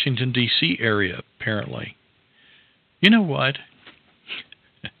Washington, D.C. area, apparently. You know what?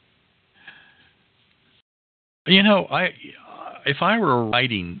 If I were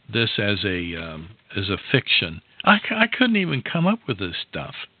writing this as a fiction, I couldn't even come up with this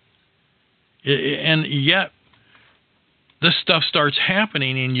stuff. And yet, this stuff starts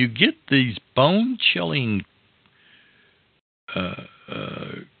happening, and you get these bone-chilling,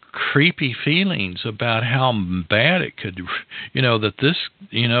 creepy feelings about how bad it could, that this,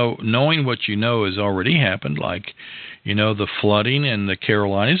 knowing what you know has already happened, like, the flooding in the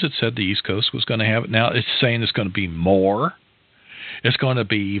Carolinas. It said the East Coast was going to have it. Now it's saying it's going to be more. It's going to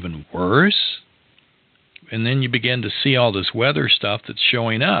be even worse. And then you begin to see all this weather stuff that's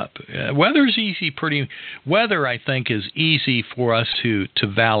showing up. Weather's easy, weather, I think, is easy for us to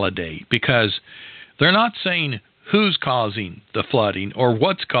validate, because they're not saying who's causing the flooding or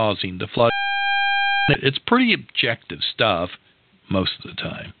what's causing the flooding. It's pretty objective stuff most of the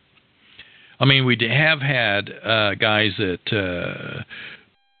time. I mean, we have had guys that,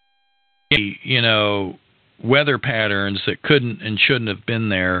 weather patterns that couldn't and shouldn't have been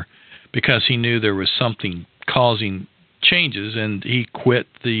there because he knew there was something causing changes, and he quit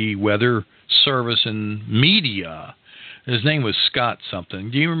the weather service and media. His name was Scott something.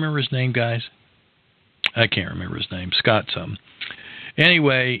 Do you remember his name, guys? I can't remember his name. Scott something.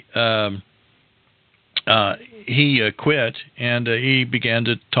 Anyway, he quit, and he began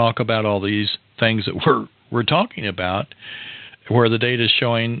to talk about all these things that we're talking about, where the data is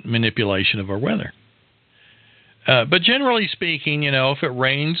showing manipulation of our weather. But generally speaking, if it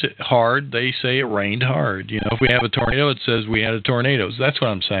rains hard, they say it rained hard. If we have a tornado, it says we had a tornado. That's what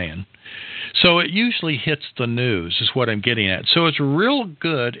I'm saying. So it usually hits the news, is what I'm getting at. So it's real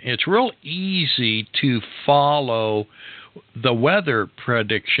good. It's real easy to follow the weather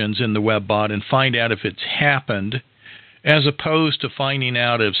predictions in the WebBot and find out if it's happened, as opposed to finding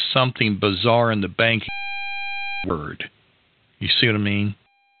out if something bizarre in the banking word. You see what I mean?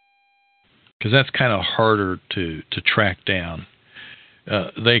 Because that's kind of harder to track down.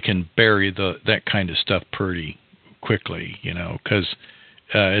 They can bury that kind of stuff pretty quickly, because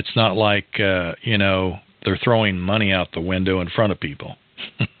it's not like, they're throwing money out the window in front of people.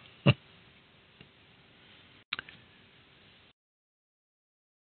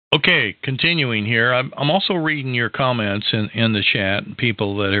 Okay, continuing here. I'm also reading your comments in the chat,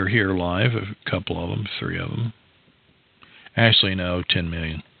 people that are here live, a couple of them, 3 of them. Actually, no, 10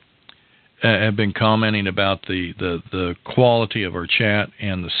 million. Have been commenting about the quality of our chat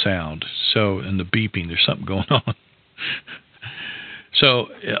and the sound. So, and the beeping, there's something going on. So,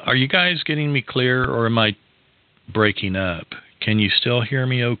 are you guys getting me clear, or am I breaking up? Can you still hear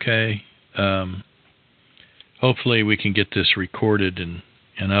me okay? Hopefully we can get this recorded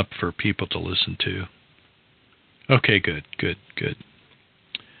and up for people to listen to. Okay, good.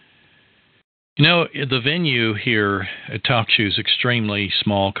 The venue here at TalkShoe is extremely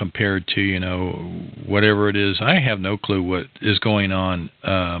small compared to, whatever it is. I have no clue what is going on.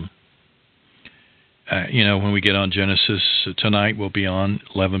 When we get on Genesis tonight, we'll be on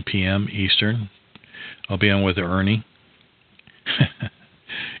 11 p.m. Eastern. I'll be on with Ernie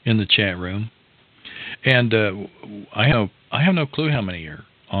in the chat room. And I have no clue how many are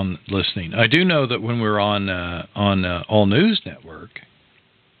on listening. I do know that when we're on All News Network,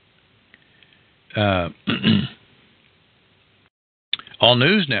 All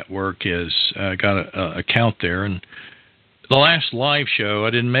News Network is got a account there, and the last live show, I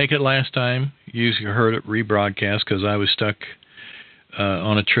didn't make it last time. You heard it rebroadcast because I was stuck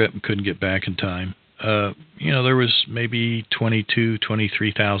on a trip and couldn't get back in time. there was maybe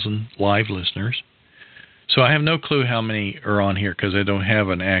 23,000 live listeners. So I have no clue how many are on here because I don't have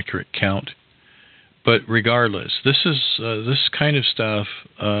an accurate count. But regardless, this is this kind of stuff.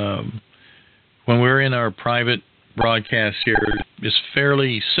 When we're in our private broadcast here, is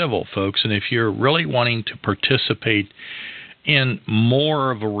fairly civil, folks. And if you're really wanting to participate in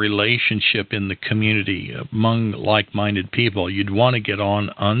more of a relationship in the community among like-minded people, you'd want to get on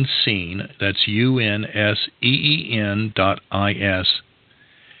Unseen. That's UNSEEN.is.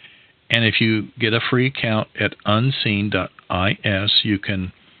 And if you get a free account at unseen.is, you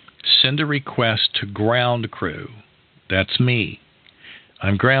can send a request to Ground Crew. That's me.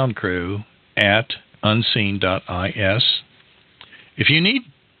 I'm Ground Crew at unseen.is. If you need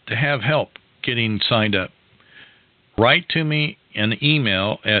to have help getting signed up, write to me an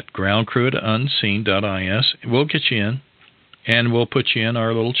email at groundcrew@unseen.is. We'll get you in, and we'll put you in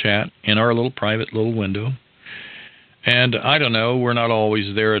our little chat, in our little private little window. And I don't know, we're not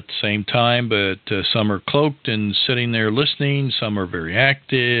always there at the same time, but some are cloaked and sitting there listening. Some are very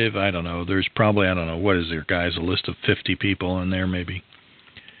active. I don't know. There's probably, I don't know, what is there, guys? A list of 50 people in there, maybe.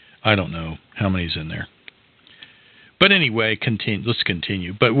 I don't know how many's in there. But anyway, let's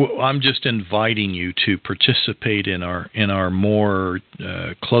continue. But I'm just inviting you to participate in our more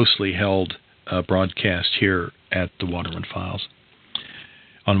closely held broadcast here at the Waterman Files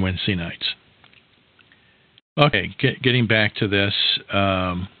on Wednesday nights. Okay, getting back to this,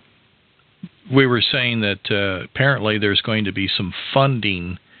 we were saying that apparently there's going to be some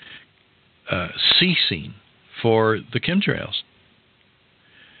funding ceasing for the chemtrails.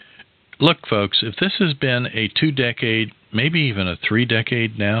 Look, folks, if this has been a 2-decade, maybe even a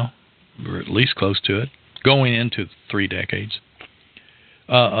 3-decade now, or at least close to it, going into 3 decades,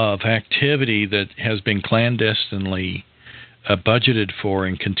 of activity that has been clandestinely budgeted for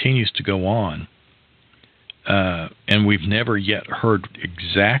and continues to go on, and we've never yet heard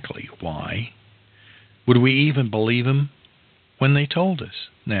exactly why, would we even believe them when they told us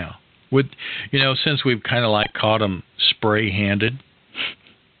now? Since we've kind of like caught them spray-handed,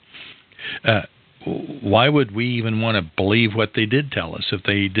 why would we even want to believe what they did tell us if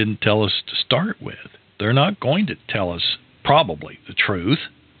they didn't tell us to start with? They're not going to tell us probably the truth.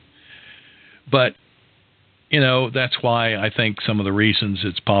 But, that's why I think some of the reasons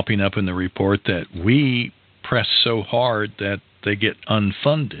it's popping up in the report that we press so hard that they get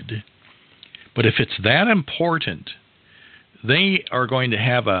unfunded. But if it's that important, they are going to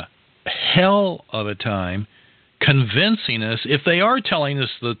have a hell of a time convincing us, if they are telling us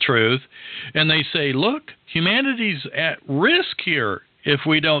the truth, and they say, look, humanity's at risk here if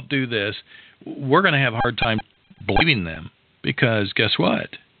we don't do this, we're going to have a hard time believing them, because guess what?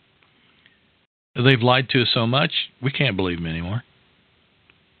 They've lied to us so much, we can't believe them anymore.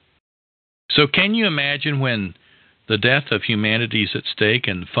 So can you imagine when the death of humanity is at stake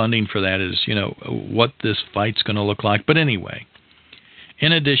and funding for that is, what this fight's going to look like? But anyway,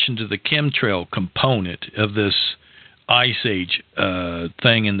 in addition to the chemtrail component of this Ice Age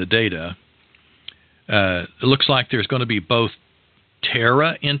thing in the data, it looks like there's going to be both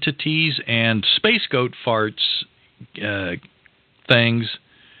Terra entities and space goat farts things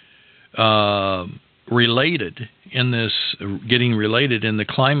related in this, getting related in the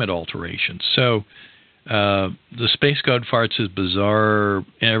climate alteration. So the space goat farts is bizarre,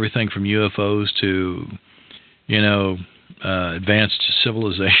 everything from UFOs to, advanced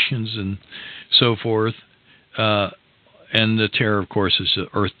civilizations and so forth. And the terror, of course, is the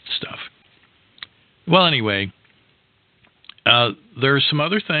Earth stuff. Well, anyway, there's some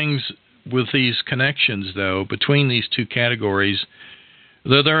other things with these connections, though, between these two categories.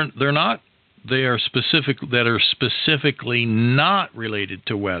 They are specifically not related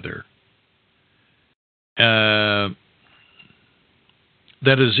to weather. That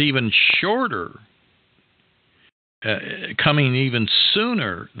is even shorter, coming even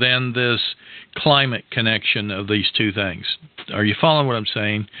sooner than this climate connection of these two things. Are you following what I'm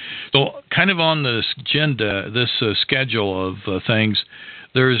saying? So kind of on this agenda, this schedule of things,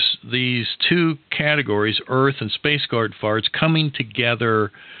 there's these two categories, Earth and space goat farts, coming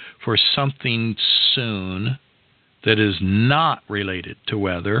together for something soon that is not related to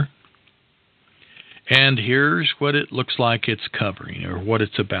weather. And here's what it looks like it's covering, or what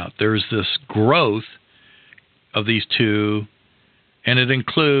it's about. There's this growth of these two, and it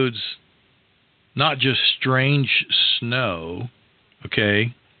includes not just strange snow,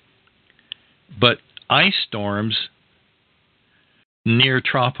 okay, but ice storms near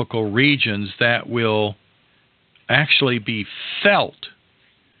tropical regions that will actually be felt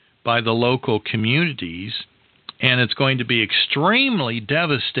by the local communities, and it's going to be extremely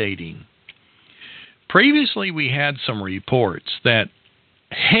devastating Previously, we had some reports that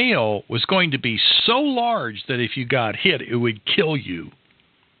hail was going to be so large that if you got hit, it would kill you.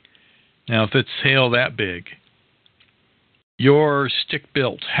 Now, if it's hail that big, your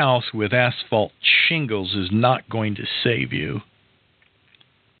stick-built house with asphalt shingles is not going to save you.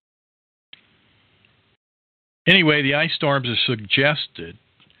 Anyway, the ice storms are suggested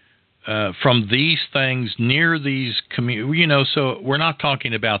from these things near these so we're not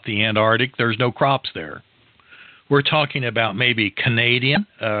talking about the Antarctic. There's no crops there. We're talking about maybe Canadian,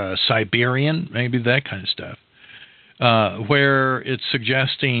 Siberian, maybe that kind of stuff, where it's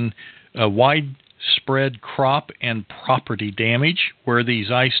suggesting widespread crop and property damage, where these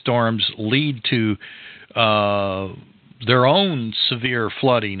ice storms lead to their own severe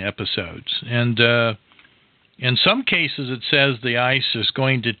flooding episodes. And in some cases, it says the ice is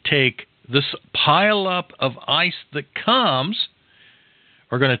going to take this pile up of ice that comes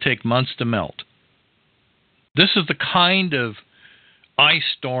are going to take months to melt. This is the kind of ice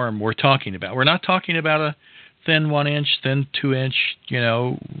storm we're talking about. We're not talking about a thin 1-inch, thin 2-inch,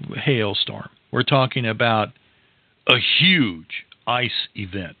 hailstorm. We're talking about a huge ice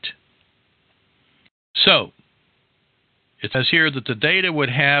event. So, it says here that the data would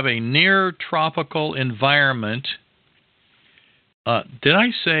have a near tropical environment. Did I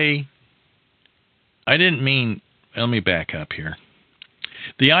say? I didn't mean. Let me back up here.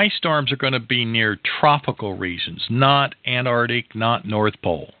 The ice storms are going to be near tropical regions, not Antarctic, not North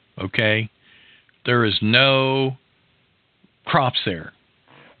Pole. Okay? There is no crops there.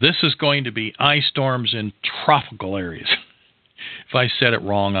 This is going to be ice storms in tropical areas. If I said it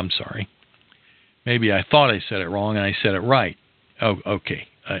wrong, I'm sorry. Maybe I thought I said it wrong and I said it right. Oh, okay.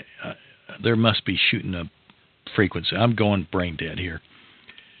 There must be shooting a frequency. I'm going brain dead here.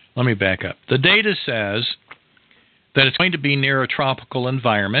 Let me back up. The data says that it's going to be near a tropical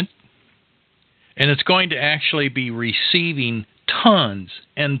environment, and it's going to actually be receiving tons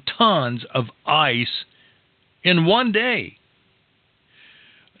and tons of ice in one day.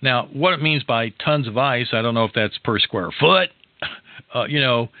 Now, what it means by tons of ice, I don't know if that's per square foot,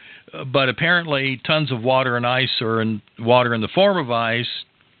 but apparently tons of water and ice, or water in the form of ice,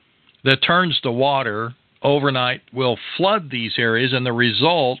 that turns to water overnight will flood these areas, and the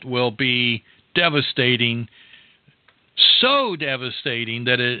result will be devastating, so devastating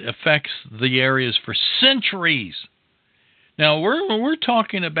that it affects the areas for centuries. Now, we're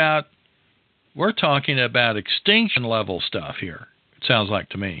talking about extinction level stuff here. It sounds like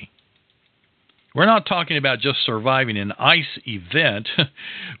to me. We're not talking about just surviving an ice event.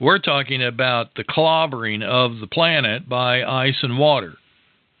 We're talking about the clobbering of the planet by ice and water.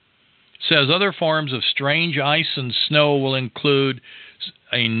 It says other forms of strange ice and snow will include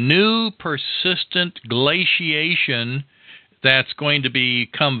a new persistent glaciation that's going to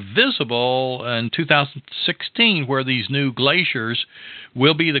become visible in 2016, where these new glaciers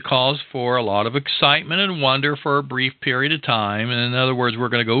will be the cause for a lot of excitement and wonder for a brief period of time. And in other words, we're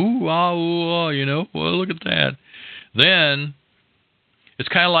going to go, ooh, ah, well, look at that. Then it's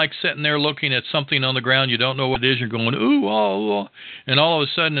kind of like sitting there looking at something on the ground. You don't know what it is. You're going, ooh, ah, and all of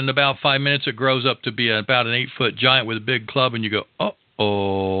a sudden, in about 5 minutes, it grows up to be about an 8-foot giant with a big club, and you go,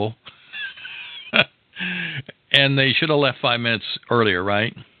 uh-oh. And they should have left 5 minutes earlier,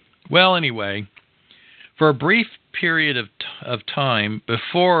 right? Well, anyway, for a brief period of time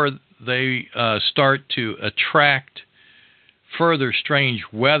before they start to attract further strange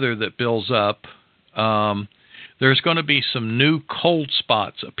weather that builds up, there's going to be some new cold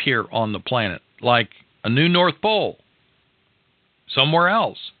spots appear on the planet, like a new North Pole somewhere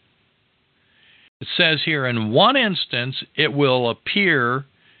else. It says here, in one instance, it will appear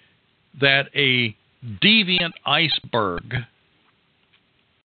that a deviant iceberg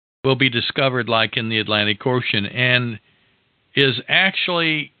will be discovered, like in the Atlantic Ocean, and is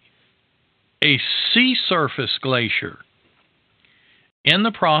actually a sea surface glacier in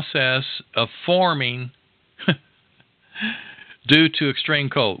the process of forming due to extreme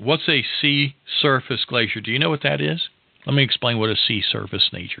cold. What's a sea surface glacier? Do you know what that is? Let me explain what a sea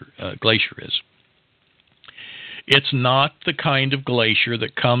surface glacier is. It's not the kind of glacier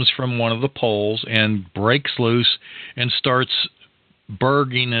that comes from one of the poles and breaks loose and starts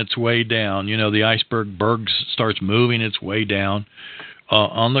berging its way down. The iceberg starts moving its way down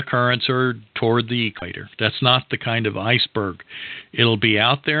on the currents or toward the equator. That's not the kind of iceberg. It'll be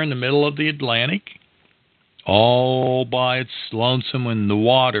out there in the middle of the Atlantic, all by its lonesome in the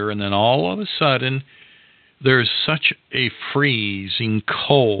water, and then all of a sudden there's such a freezing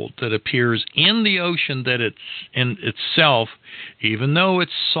cold that appears in the ocean that it's in itself, even though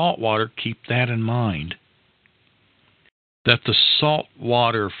it's salt water, keep that in mind, that the salt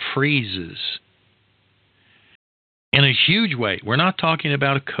water freezes in a huge way. We're not talking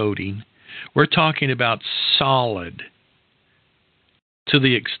about a coating. We're talking about solid to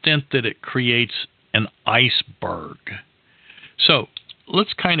the extent that it creates an iceberg. So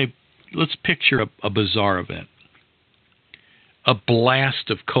let's picture a bizarre event. A blast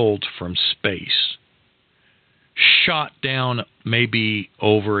of cold from space shot down maybe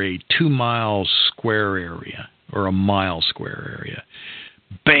over a 2-mile square area or a mile square area.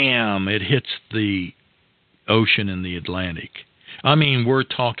 Bam! It hits the ocean in the Atlantic. I mean, we're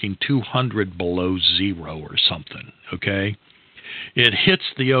talking 200 below zero or something, okay? It hits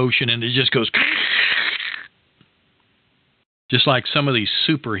the ocean and it just goes just like some of these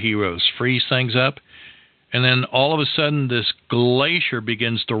superheroes freeze things up. And then all of a sudden this glacier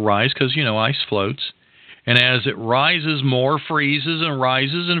begins to rise because, ice floats. And as it rises, more freezes and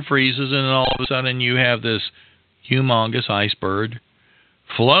rises and freezes. And all of a sudden you have this humongous iceberg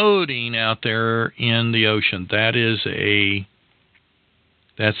floating out there in the ocean. That's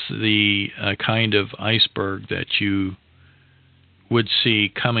the kind of iceberg that you would see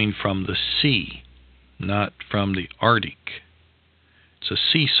coming from the sea, not from the Arctic. It's a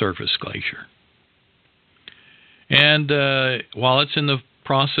sea surface glacier. And while it's in the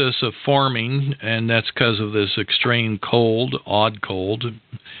process of forming, and that's because of this extreme cold, odd cold,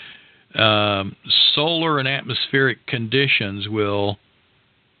 solar and atmospheric conditions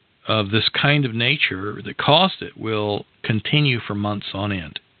of this kind of nature that caused it will continue for months on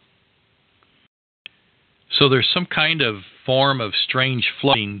end. So there's some kind of form of strange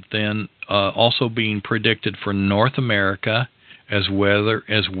flooding then also being predicted for North America as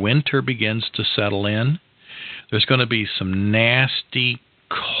winter begins to settle in. There's going to be some nasty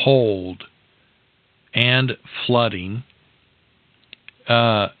cold and flooding.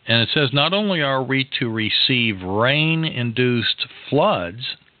 And it says not only are we to receive rain-induced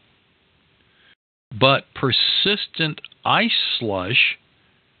floods, but persistent ice slush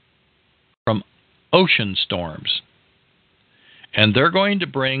from ocean storms. And they're going to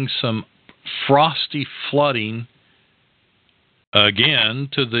bring some frosty flooding again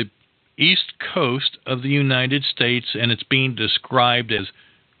to the east coast of the United States, and it's being described as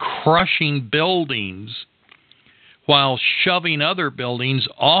crushing buildings while shoving other buildings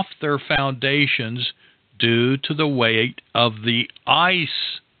off their foundations due to the weight of the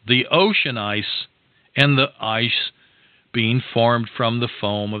ice, the ocean ice, and the ice being formed from the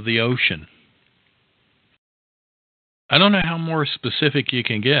foam of the ocean. I don't know how more specific you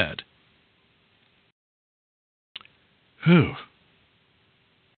can get. Whew.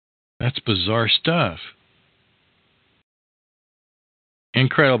 That's bizarre stuff.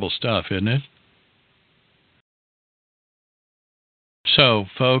 Incredible stuff, isn't it? So,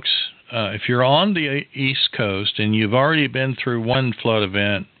 folks, if you're on the East Coast and you've already been through one flood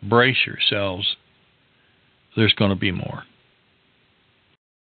event, brace yourselves. There's going to be more.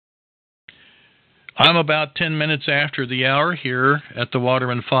 I'm about 10 minutes after the hour here at the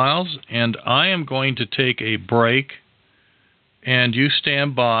Waterman Files, and I am going to take a break, and you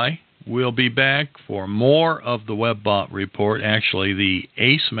stand by. We'll be back for more of the WebBot Report, actually the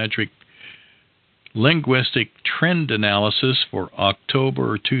asymmetric linguistic trend analysis for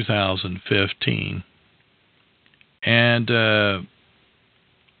October 2015. And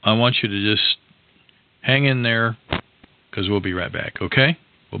I want you to just hang in there because we'll be right back, okay?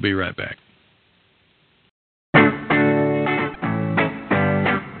 We'll be right back.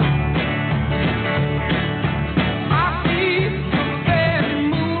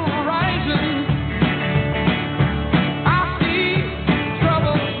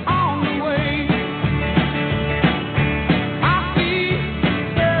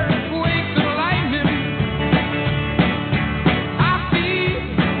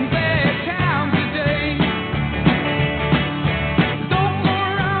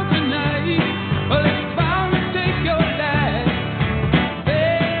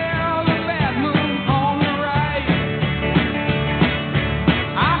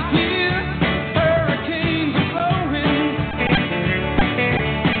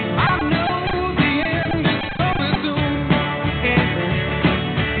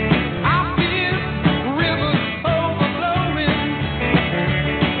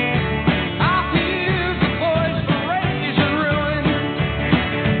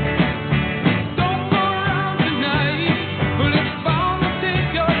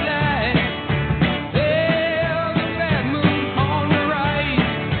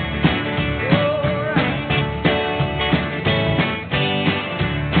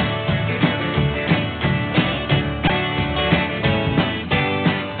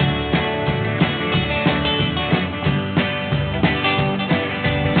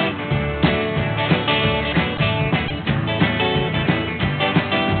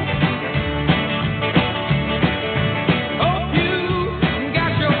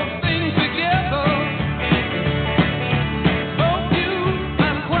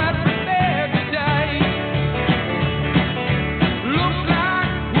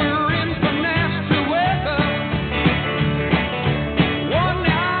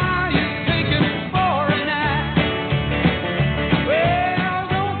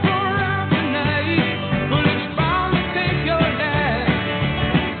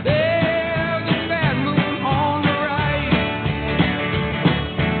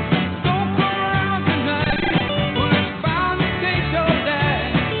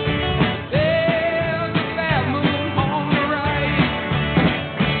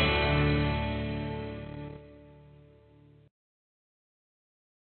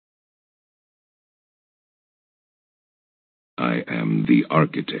 I am the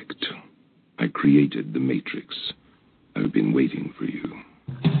architect. I created the Matrix. I've been waiting for you.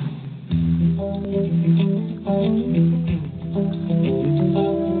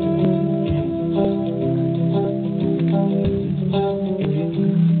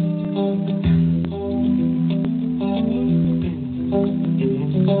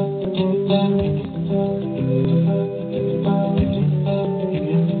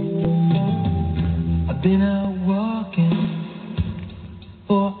 I've been out walking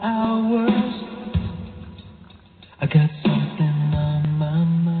for hours. I got something on my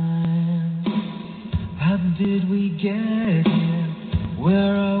mind. How did we get here?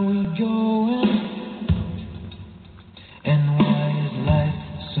 Where are we going? And why is life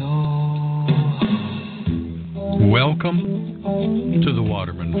so hard? Welcome to the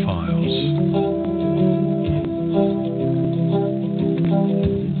Waterman Files.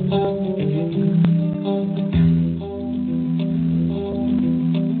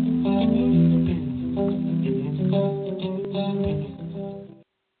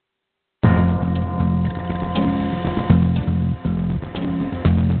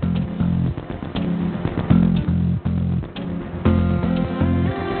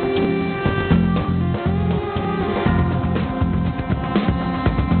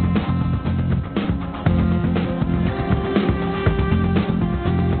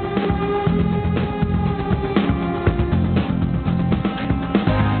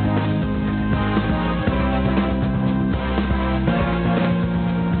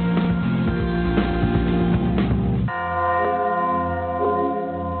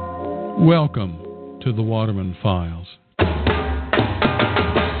 Welcome to the Waterman Files.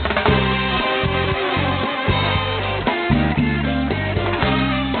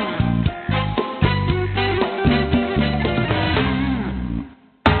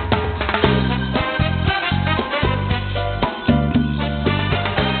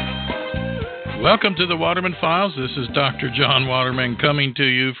 Welcome to the Waterman Files. This is Dr. John Waterman coming to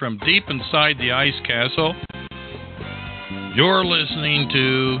you from deep inside the ice castle. You're listening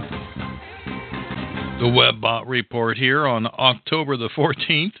to the Webbot Report here on October the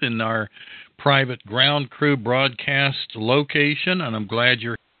 14th in our private ground crew broadcast location, and I'm glad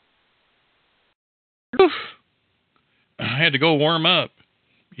you're here. I had to go warm up.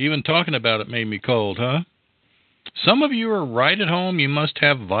 Even talking about it made me cold, huh? Some of you are right at home. You must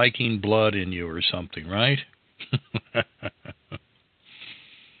have Viking blood in you or something, right?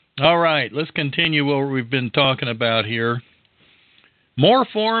 All right, let's continue what we've been talking about here. More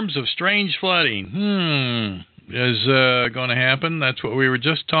forms of strange flooding. Is going to happen. That's what we were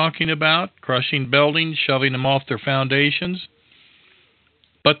just talking about. Crushing buildings, shoving them off their foundations.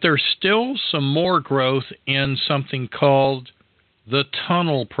 But there's still some more growth in something called the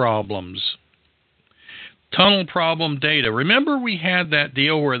tunnel problems. Tunnel problem data. Remember we had that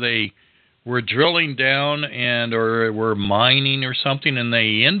deal where they were drilling down or were mining or something, and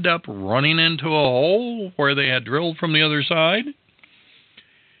they end up running into a hole where they had drilled from the other side?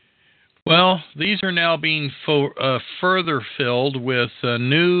 Well, these are now being further filled with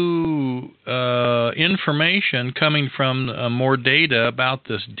new information coming from more data about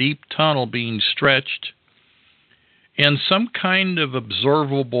this deep tunnel being stretched in some kind of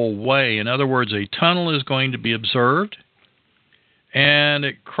observable way. In other words, a tunnel is going to be observed, and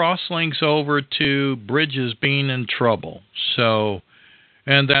it cross-links over to bridges being in trouble. And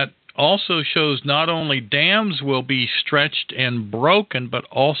that also shows not only dams will be stretched and broken, but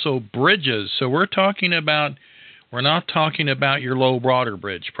also bridges. So we're not talking about your low water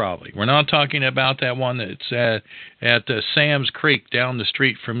bridge, probably. We're not talking about that one that's at Sam's Creek down the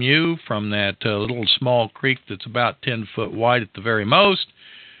street from you, from that little small creek that's about 10 foot wide at the very most.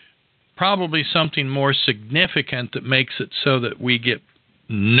 Probably something more significant that makes it so that we get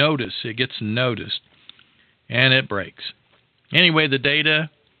notice. It gets noticed, and it breaks. Anyway, the data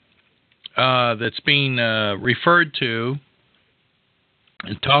that's being referred to,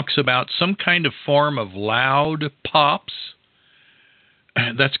 it talks about some kind of form of loud pops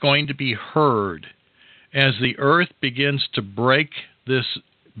that's going to be heard as the earth begins to break this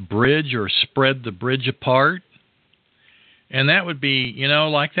bridge or spread the bridge apart. And that would be,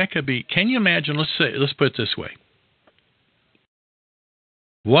 that could be, can you imagine, let's put it this way.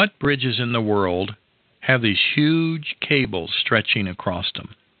 What bridges in the world have these huge cables stretching across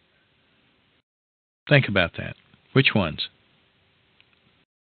them? Think about that. Which ones?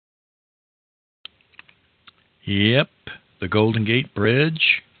 Yep, the Golden Gate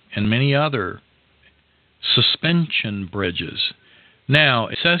Bridge and many other suspension bridges. Now,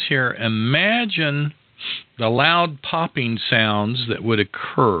 it says here, imagine the loud popping sounds that would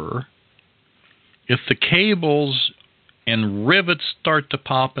occur if the cables and rivets start to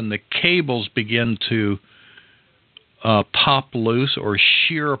pop, and the cables begin to pop loose or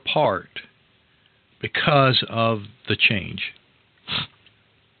shear apart because of the change.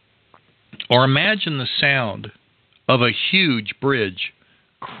 Or imagine the sound of a huge bridge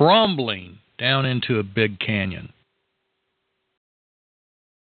crumbling down into a big canyon.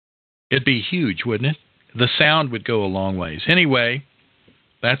 It'd be huge, wouldn't it? The sound would go a long ways. Anyway,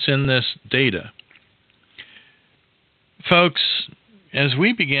 that's in this data. Folks, as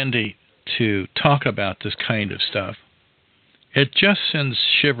we begin to talk about this kind of stuff, it just sends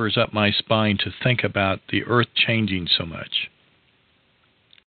shivers up my spine to think about the Earth changing so much.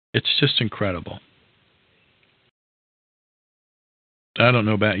 It's just incredible. I don't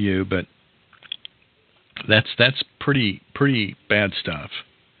know about you, but that's pretty bad stuff.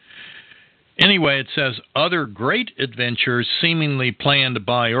 Anyway, it says, other great adventures seemingly planned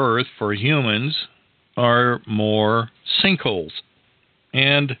by Earth for humans are more sinkholes.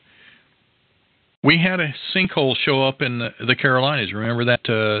 And we had a sinkhole show up in the Carolinas. Remember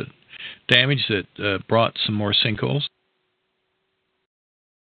that damage that brought some more sinkholes?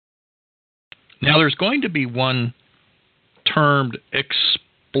 Now, there's going to be one termed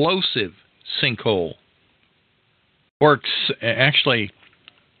explosive sinkhole. Or actually,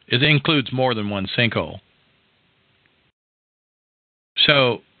 it includes more than one sinkhole.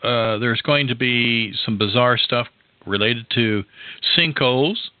 So there's going to be some bizarre stuff related to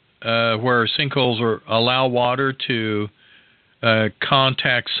sinkholes, where sinkholes allow water to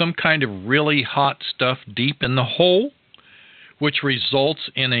contact some kind of really hot stuff deep in the hole, which results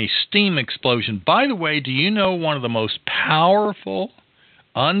in a steam explosion. By the way, do you know one of the most powerful,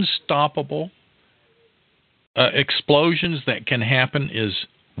 unstoppable explosions that can happen is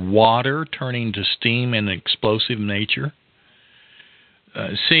water turning to steam in explosive nature?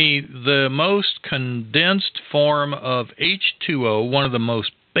 See, the most condensed form of H2O, one of the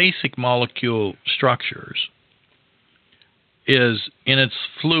most basic molecule structures, is in its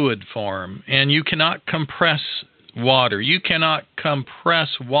fluid form, and you cannot compress water. You cannot compress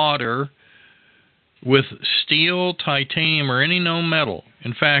water with steel, titanium, or any known metal.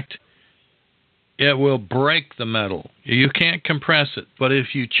 In fact, it will break the metal. You can't compress it, but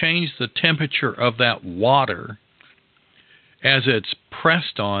if you change the temperature of that water as it's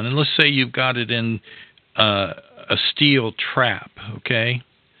pressed on, and let's say you've got it in a steel trap, okay?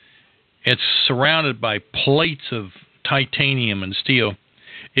 It's surrounded by plates of titanium and steel.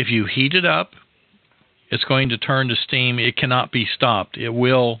 If you heat it up, it's going to turn to steam. It cannot be stopped. It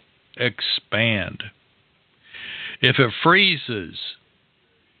will expand. If it freezes,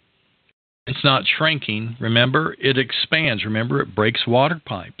 it's not shrinking. Remember, it expands. Remember, it breaks water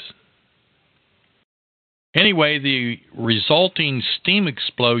pipes. Anyway, the resulting steam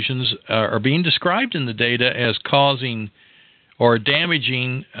explosions are being described in the data as causing or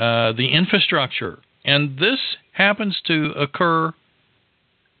damaging the infrastructure. And this happens to occur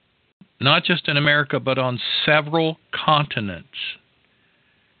not just in America, but on several continents.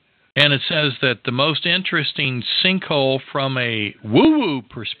 And it says that the most interesting sinkhole from a woo-woo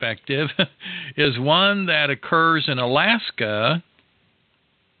perspective is one that occurs in Alaska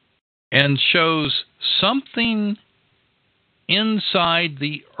and shows something inside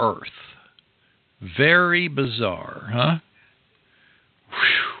the Earth. Very bizarre, huh?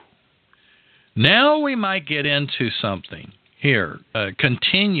 Whew. Now we might get into something here,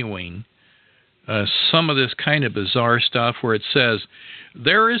 continuing some of this kind of bizarre stuff where it says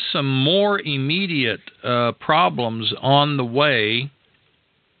there is some more immediate problems on the way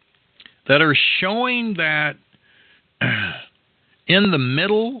that are showing that in the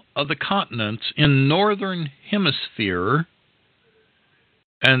middle of the continents in northern hemisphere,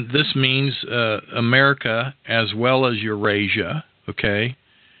 and this means America as well as Eurasia, okay,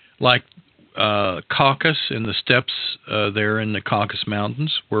 like Caucasus in the steppes there in the Caucasus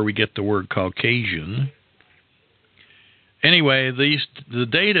Mountains, where we get the word Caucasian. Anyway, the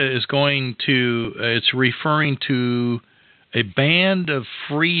data is it's referring to a band of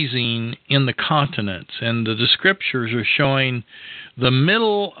freezing in the continents, and the descriptors are showing the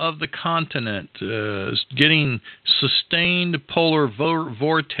middle of the continent getting sustained polar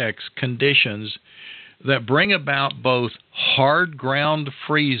vortex conditions that bring about both hard ground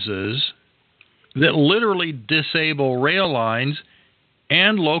freezes that literally disable rail lines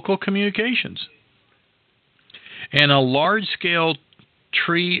and local communications. And a large-scale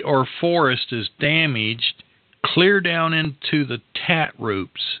tree or forest is damaged clear down into the tap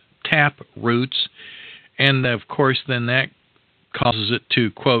roots, and of course then that causes it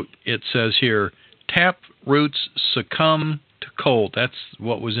to, quote, it says here, tap roots succumb to cold. That's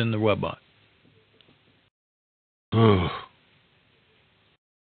what was in the website. Ooh.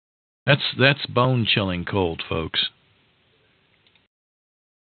 That's bone-chilling cold, folks.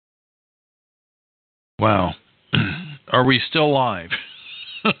 Wow. Are we still live?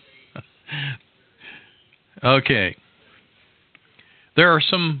 Okay. There are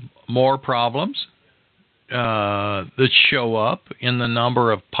some more problems that show up in the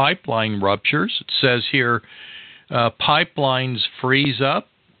number of pipeline ruptures. It says here pipelines freeze up,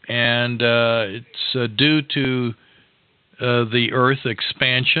 and it's due to the Earth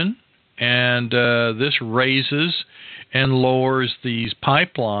expansion, and this raises and lowers these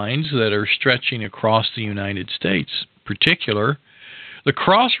pipelines that are stretching across the United States. In particular, the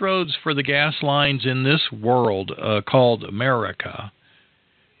crossroads for the gas lines in this world called America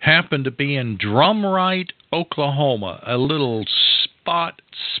happen to be in Drumright, Oklahoma, a little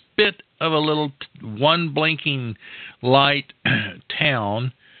spit of a little one blinking light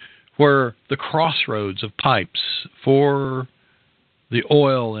town where the crossroads of pipes for the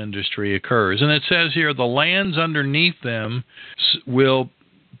oil industry occurs. And it says here the lands underneath them will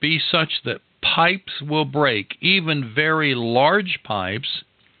be such that pipes will break, even very large pipes,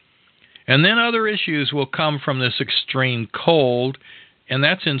 and then other issues will come from this extreme cold, and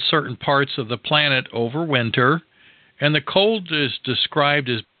that's in certain parts of the planet over winter, and the cold is described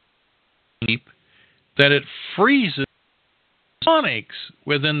as deep that it freezes electronics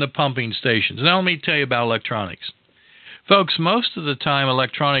within the pumping stations. Now let me tell you about electronics. Folks, most of the time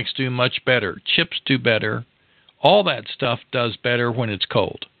electronics do much better. Chips do better. All that stuff does better when it's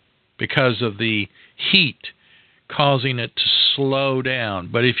cold because of the heat causing it to slow down.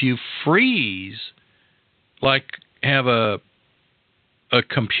 But if you freeze, like have a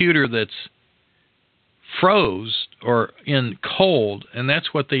computer that's froze or in cold, and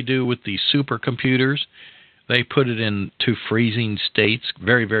that's what they do with these supercomputers. They put it into freezing states,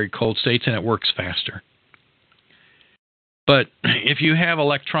 very, very cold states, and it works faster. But if you have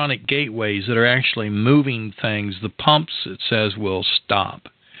electronic gateways that are actually moving things, the pumps, it says, will stop.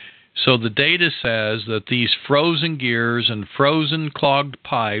 So the data says that these frozen gears and frozen clogged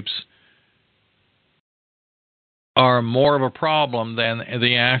pipes are more of a problem than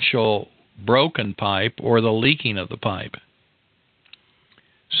the actual broken pipe or the leaking of the pipe.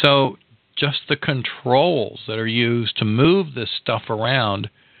 So just the controls that are used to move this stuff around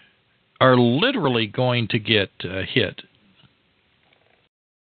are literally going to get hit.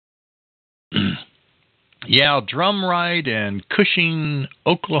 Yeah, Drumright and Cushing,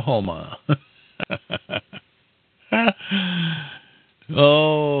 Oklahoma.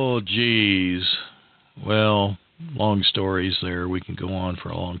 Oh, geez. Well, long stories there. We can go on for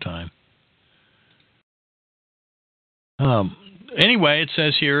a long time. Anyway, it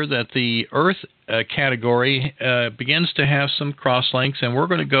says here that the Earth category begins to have some crosslinks, and we're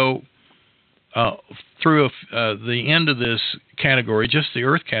going to go through the end of this category, just the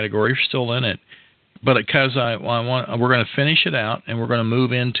Earth category. We're still in it, but because we're going to finish it out, and we're going to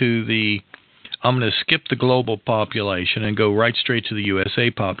move into I'm going to skip the global population and go right straight to the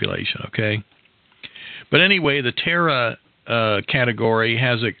USA population. Okay, but anyway, the Terra category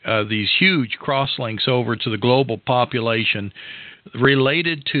has these huge crosslinks over to the global population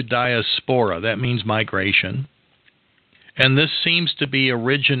related to diaspora. That means migration. And this seems to be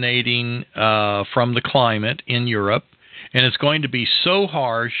originating from the climate in Europe. And it's going to be so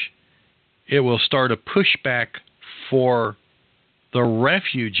harsh, it will start a pushback for the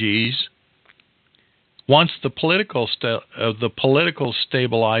refugees. Once the political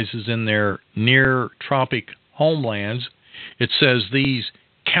stabilizes in their near tropic homelands, it says these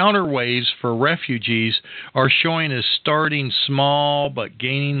counterwaves for refugees are showing as starting small but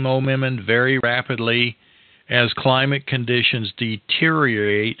gaining momentum very rapidly as climate conditions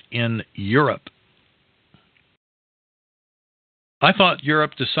deteriorate in Europe. I thought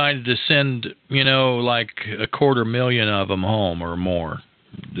Europe decided to send, like 250,000 of them home or more.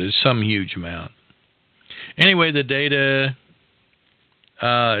 There's some huge amount. Anyway, the data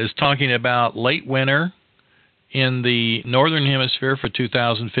is talking about late winter in the Northern Hemisphere for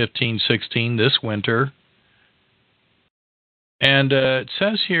 2015-16, this winter. And it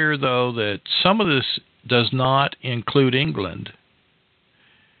says here, though, that some of this does not include England.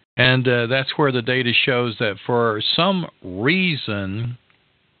 And that's where the data shows that for some reason,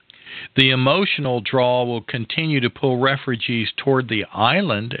 the emotional draw will continue to pull refugees toward the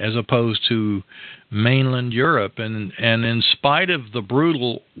island as opposed to mainland Europe. And in spite of the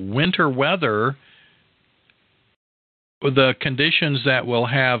brutal winter weather, the conditions that will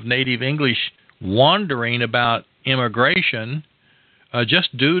have native English wondering about immigration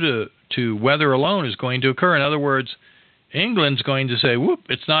just due to weather alone is going to occur. In other words, England's going to say, whoop,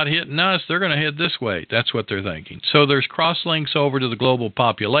 it's not hitting us. They're going to head this way. That's what they're thinking. So there's cross-links over to the global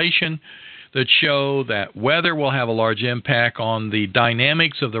population that show that weather will have a large impact on the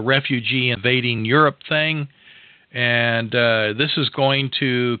dynamics of the refugee invading Europe thing. And this is going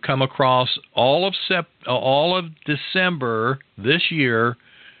to come across all of December this year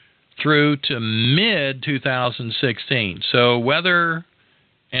through to mid-2016. So weather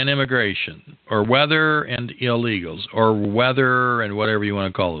and immigration, or weather and illegals, or weather and whatever you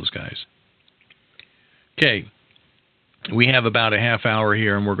want to call those guys. Okay, we have about a half hour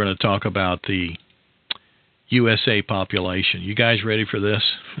here, and we're going to talk about the USA population. You guys ready for this?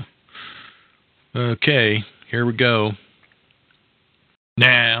 Okay, here we go. Nah,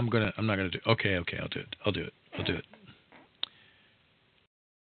 I'm not gonna do. Okay, I'll do it.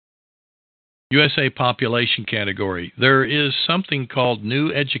 USA population category. There is something called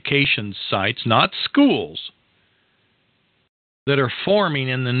new education sites, not schools, that are forming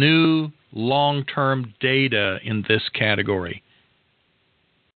in the new long-term data in this category.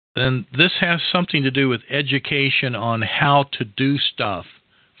 And this has something to do with education on how to do stuff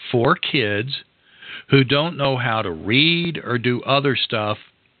for kids who don't know how to read or do other stuff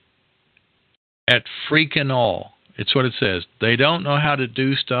at freaking all. It's what it says. They don't know how to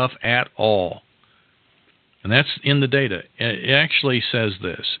do stuff at all. And that's in the data. It actually says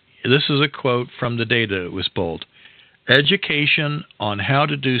this. This is a quote from the data that was pulled. Education on how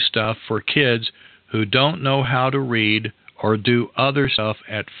to do stuff for kids who don't know how to read or do other stuff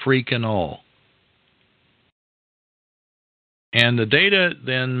at freaking all. And the data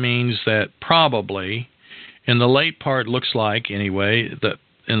then means that probably in the late part, looks like anyway, that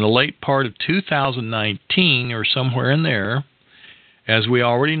in the late part of 2019 or somewhere in there, as we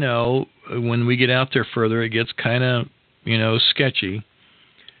already know, when we get out there further, it gets kind of, sketchy,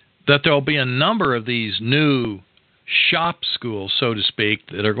 that there'll be a number of these new shop schools, so to speak,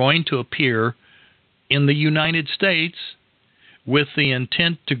 that are going to appear in the United States with the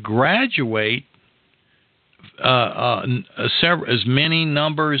intent to graduate as many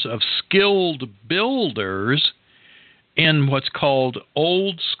numbers of skilled builders in what's called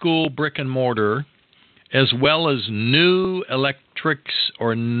old school brick and mortar, as well as new electrics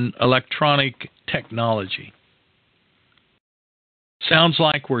or electronic technology. Sounds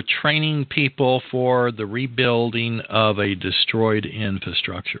like we're training people for the rebuilding of a destroyed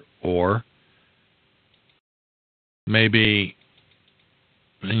infrastructure. Or maybe,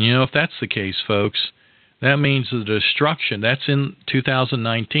 and if that's the case, folks, that means the destruction, that's in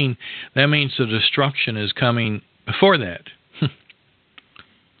 2019, that means the destruction is coming before that.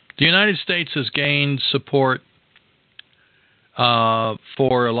 The United States has gained support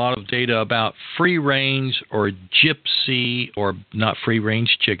for a lot of data about free-range or gypsy, or not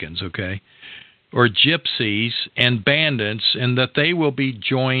free-range chickens, okay, or gypsies and bandits, and that they will be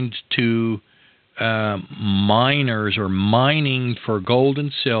joined to miners or mining for gold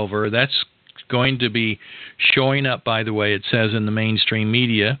and silver. That's going to be showing up, by the way, it says in the mainstream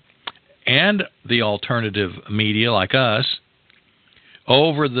media and the alternative media like us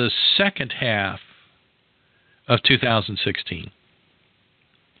over the second half of 2016.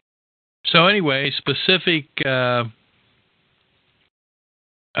 So anyway, specific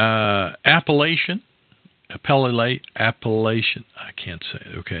appellation, I can't say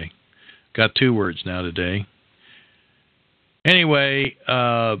it, okay. Got two words now today. Anyway,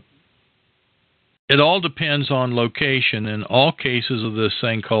 it all depends on location in all cases of this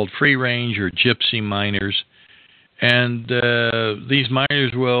thing called free-range or gypsy miners. And these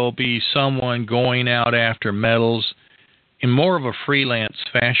miners will be someone going out after metals in more of a freelance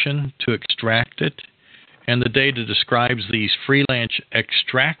fashion to extract it. And the data describes these freelance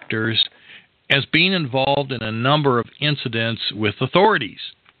extractors as being involved in a number of incidents with authorities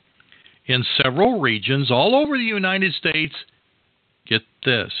in several regions all over the United States. Get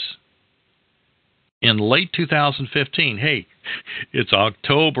this. In late 2015, hey, it's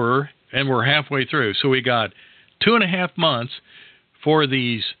October and we're halfway through. So we got 2.5 months for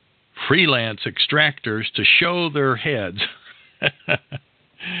these freelance extractors to show their heads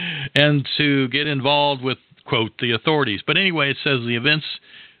and to get involved with, quote, the authorities. But anyway, it says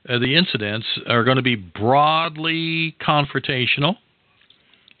the incidents are going to be broadly confrontational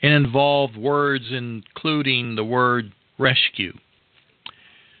and involve words including the word rescue.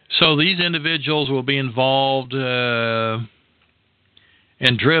 So these individuals will be involved and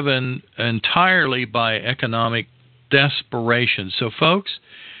driven entirely by economic desperation. So, folks,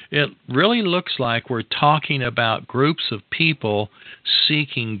 it really looks like we're talking about groups of people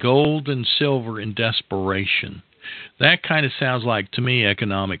seeking gold and silver in desperation. That kind of sounds like, to me,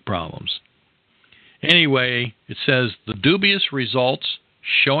 economic problems. Anyway, it says the dubious results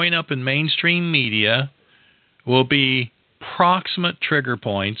showing up in mainstream media will be proximate trigger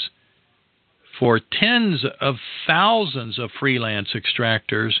points for tens of thousands of freelance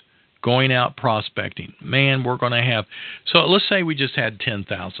extractors going out prospecting. Man, we're going to have... So let's say we just had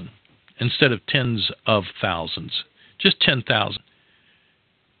 10,000 instead of tens of thousands. Just 10,000.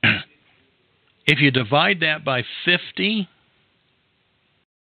 If you divide that by 50,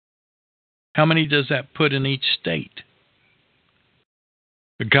 how many does that put in each state?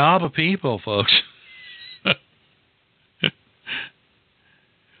 A gob of people, folks.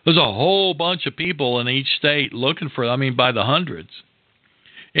 There's a whole bunch of people in each state looking for, by the hundreds.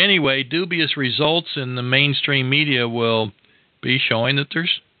 Anyway, dubious results in the mainstream media will be showing that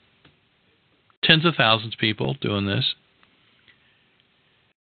there's tens of thousands of people doing this.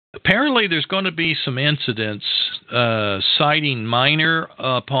 Apparently, there's going to be some incidents citing minor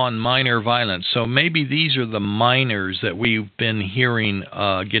upon minor violence. So maybe these are the minors that we've been hearing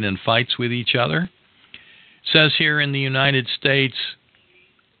get in fights with each other. It says here in the United States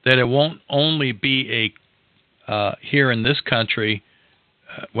that it won't only be here in this country.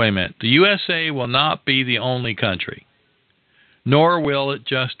 Wait a minute. The USA will not be the only country, nor will it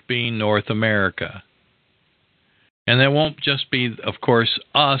just be North America. And that won't just be, of course,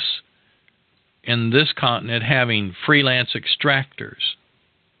 us in this continent having freelance extractors.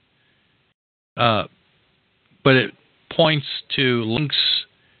 But it points to links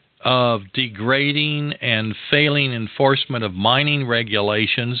of degrading and failing enforcement of mining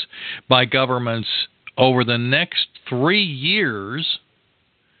regulations by governments over the next 3 years,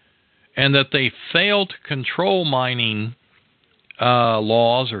 and that they fail to control mining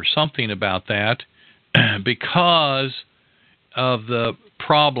laws or something about that because of the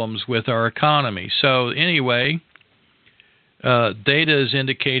problems with our economy. So anyway, data is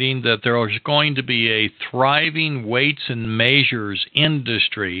indicating that there is going to be a thriving weights and measures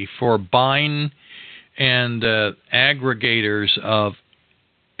industry for buying and aggregators of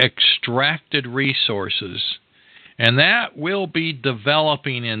extracted resources. And that will be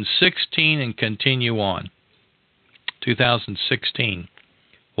developing in 16 and continue on. 2016.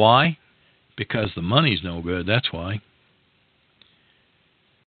 Why? Because the money's no good, that's why.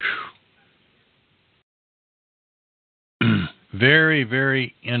 Very,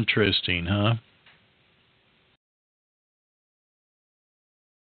 very interesting, huh?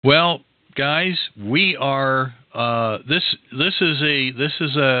 Well, guys, we are. This is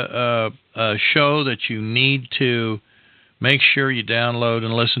a show that you need to make sure you download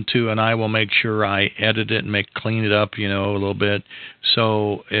and listen to, and I will make sure I edit it and clean it up, a little bit.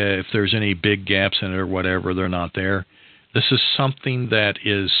 So if there's any big gaps in it or whatever, they're not there. This is something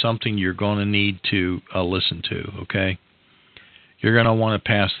you're going to need to listen to, okay? You're going to want to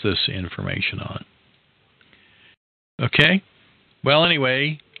pass this information on. Okay? Well,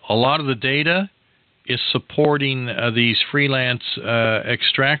 anyway, a lot of the data is supporting these freelance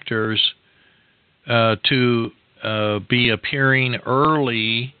extractors to be appearing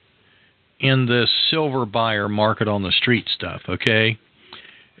early in this silver buyer market on the street stuff, okay?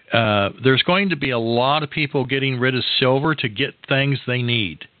 There's going to be a lot of people getting rid of silver to get things they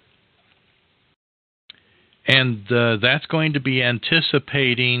need. And that's going to be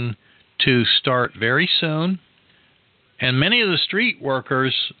anticipating to start very soon. And many of the street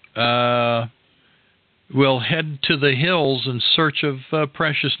workers will head to the hills in search of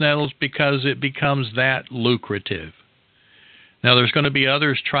precious metals because it becomes that lucrative. Now, there's going to be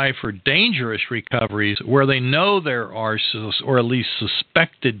others try for dangerous recoveries where they know there are, or at least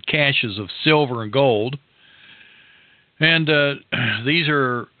suspected, caches of silver and gold. And these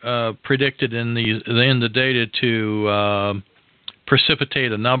are predicted in the data to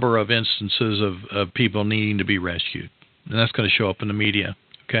precipitate a number of instances of people needing to be rescued. And that's going to show up in the media,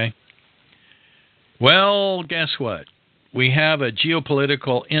 okay? Well, guess what? We have a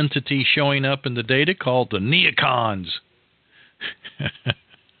geopolitical entity showing up in the data called the neocons.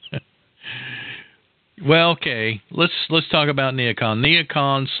 Well, okay, let's talk about neocon.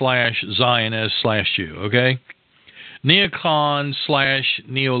 Neocon / Zionist / Jew, okay? Neocon /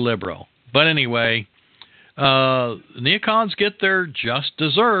 neoliberal. But anyway, neocons get their just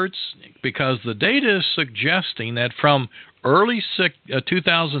desserts because the data is suggesting that from early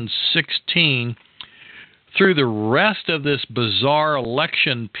 2016 through the rest of this bizarre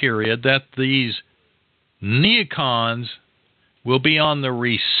election period that these neocons will be on the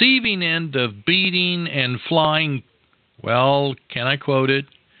receiving end of beating and flying, well, can I quote it?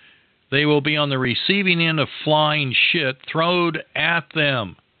 They will be on the receiving end of flying shit thrown at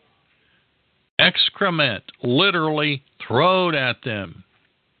them. Excrement literally thrown at them.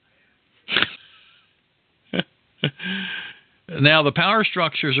 Now, the power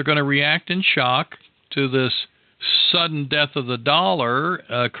structures are going to react in shock to this sudden death of the dollar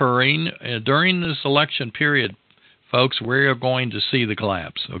occurring during this election period. Folks, we're going to see the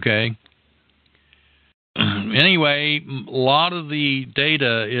collapse, okay? Anyway, a lot of the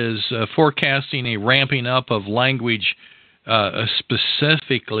data is forecasting a ramping up of language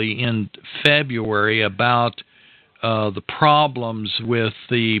specifically in February about the problems with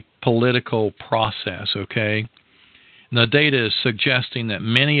the political process, okay? And the data is suggesting that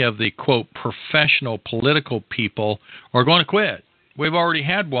many of the, quote, professional political people are going to quit. We've already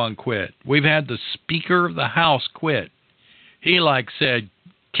had one quit. We've had the Speaker of the House quit. He, said,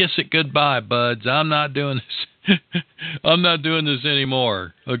 kiss it goodbye, buds. I'm not doing this. I'm not doing this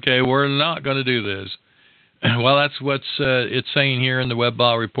anymore. Okay, we're not going to do this. Well, that's what's it's saying here in the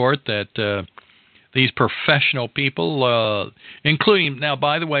Weblaw report, that these professional people, including, now,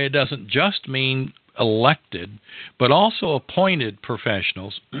 by the way, it doesn't just mean elected, but also appointed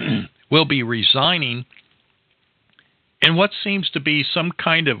professionals, will be resigning in what seems to be some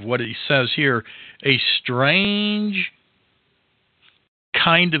kind of, what he says here, a strange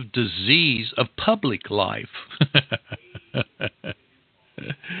kind of disease of public life.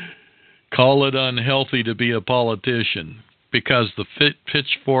 Call it unhealthy to be a politician, because the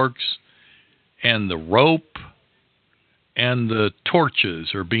pitchforks and the rope and the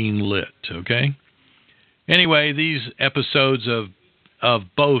torches are being lit, okay? Anyway, these episodes of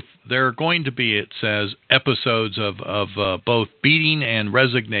both, there are going to be, it says, episodes of both beating and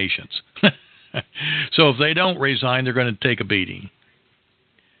resignations. So if they don't resign, they're going to take a beating.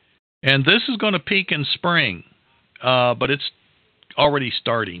 And this is going to peak in spring, but it's already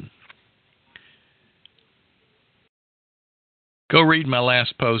starting. Go read my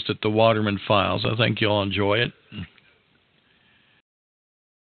last post at the Waterman Files. I think you'll enjoy it.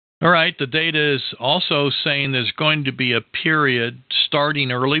 All right, the data is also saying there's going to be a period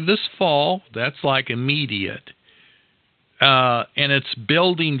starting early this fall. That's immediate. And it's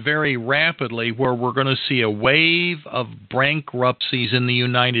building very rapidly, where we're going to see a wave of bankruptcies in the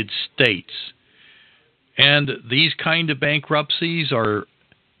United States. And these kind of bankruptcies are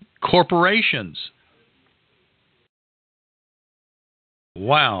corporations.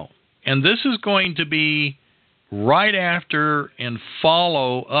 Wow. And this is going to be right after and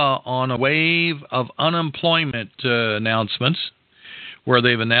follow on a wave of unemployment announcements, where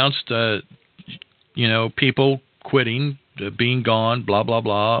they've announced, people quitting, being gone, blah, blah,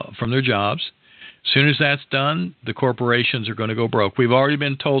 blah, from their jobs. As soon as that's done, the corporations are going to go broke. We've already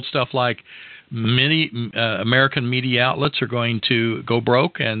been told stuff like many American media outlets are going to go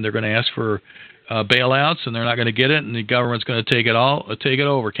broke, and they're going to ask for bailouts, and they're not going to get it, and the government's going to take it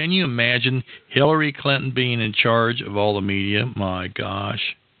over. Can you imagine Hillary Clinton being in charge of all the media? My gosh.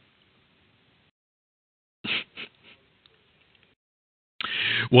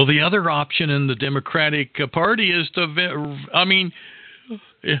 Well, the other option in the Democratic Party is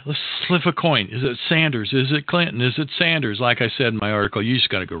let's flip a coin. Is it Sanders? Is it Clinton? Is it Sanders? Like I said in my article, you just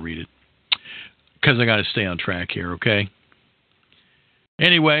got to go read it, because I got to stay on track here, okay?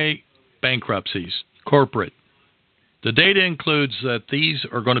 Anyway, bankruptcies, corporate. The data includes that these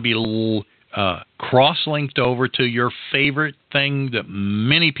are going to be cross-linked over to your favorite thing that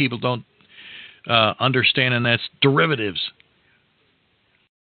many people don't understand, and that's derivatives.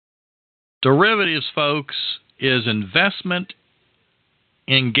 Derivatives, folks, is investment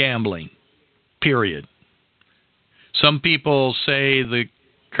in gambling, period. Some people say the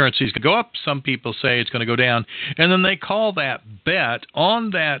currency is going to go up. Some people say it's going to go down. And then they call that bet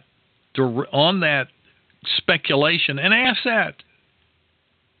on that speculation an asset.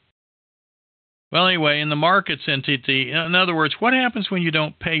 Well, anyway, in the markets entity, in other words, what happens when you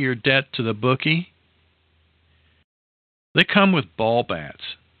don't pay your debt to the bookie? They come with ball bats.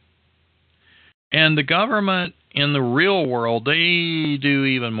 And the government in the real world, they do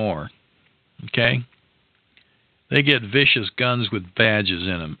even more. Okay? They get vicious guns with badges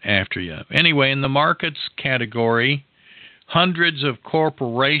in them after you. Anyway, in the markets category, hundreds of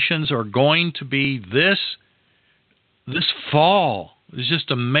corporations are going to be this fall. It's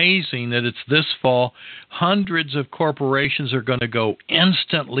just amazing that it's this fall. Hundreds of corporations are going to go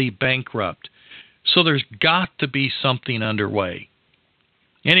instantly bankrupt. So there's got to be something underway.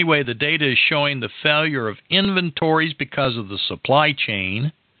 Anyway, the data is showing the failure of inventories because of the supply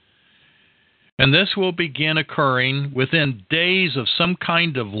chain. And this will begin occurring within days of some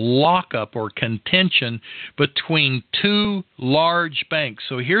kind of lockup or contention between two large banks.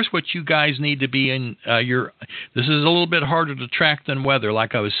 So here's what you guys need to be in this is a little bit harder to track than weather,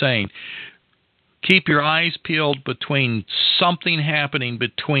 like I was saying. Keep your eyes peeled between something happening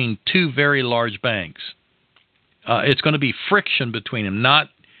between two very large banks. it's going to be friction between them, not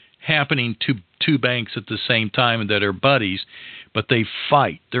happening to two banks at the same time that are buddies, but they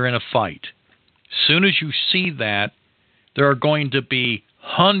fight. They're in a fight. As soon as you see that, there are going to be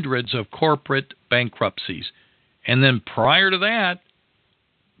hundreds of corporate bankruptcies. And then prior to that,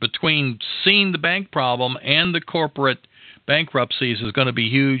 between seeing the bank problem and the corporate bankruptcies is going to be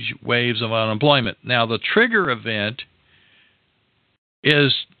huge waves of unemployment. Now, the trigger event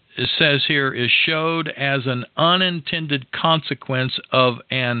is, it says here, is showed as an unintended consequence of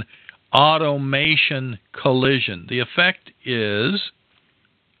an automation collision. The effect is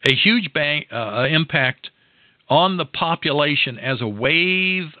a huge impact on the population as a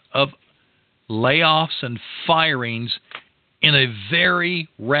wave of layoffs and firings in a very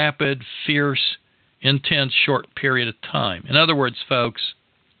rapid, fierce, intense, short period of time. In other words, folks,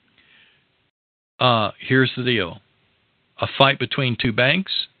 here's the deal. A fight between two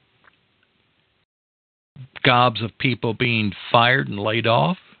banks, gobs of people being fired and laid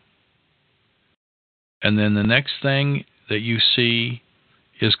off, and then the next thing that you see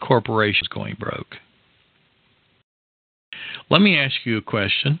is corporations going broke. Let me ask you a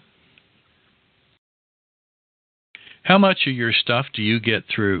question. How much of your stuff do you get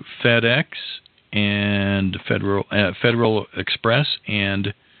through FedEx and Federal Express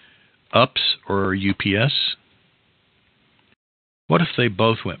and UPS or UPS? What if they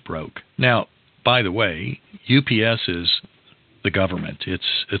both went broke? Now, by the way, UPS is the government.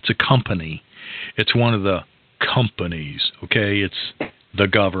 It's a company. It's one of the companies, okay? It's the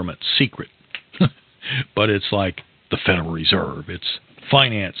government, secret. But it's like the Federal Reserve. It's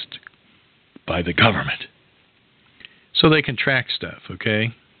financed by the government. So they can track stuff,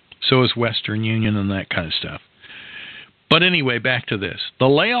 okay? So is Western Union and that kind of stuff. But anyway, back to this. The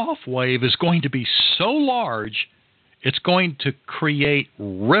layoff wave is going to be so large, it's going to create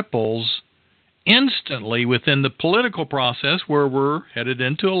ripples instantly within the political process where we're headed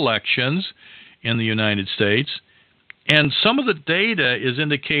into elections in the United States. And some of the data is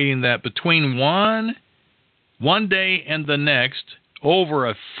indicating that between one day and the next, over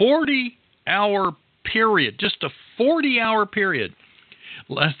a 40-hour period, just a 40-hour period,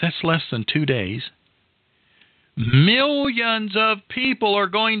 that's less than 2 days, millions of people are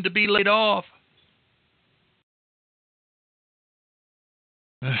going to be laid off.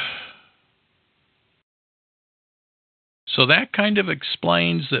 So that kind of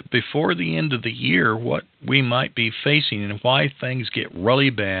explains that before the end of the year what we might be facing and why things get really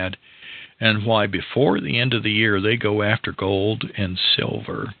bad and why before the end of the year they go after gold and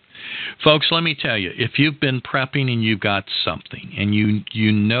silver. Folks, let me tell you, if you've been prepping and you've got something and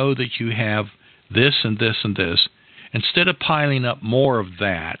you know that you have this and this and this, instead of piling up more of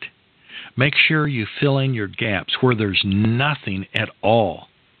that, make sure you fill in your gaps where there's nothing at all.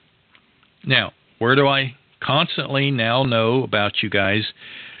 Now, where do I constantly now know about you guys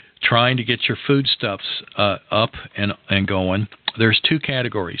trying to get your foodstuffs up and going? There's two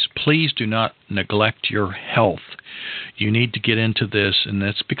categories. Please do not neglect your health. You need to get into this, and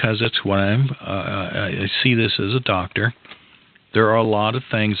that's because that's what I see this as a doctor. There are a lot of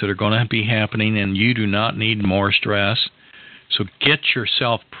things that are going to be happening, and you do not need more stress. So get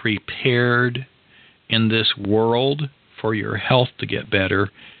yourself prepared in this world for your health to get better.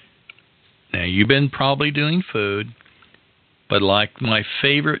 Now, you've been probably doing food, but like my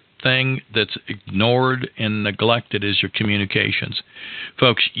favorite thing that's ignored and neglected is your communications.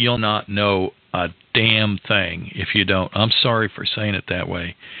 Folks, you'll not know a damn thing if you don't. I'm sorry for saying it that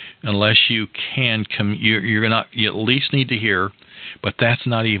way. Unless you can, you at least need to hear, but that's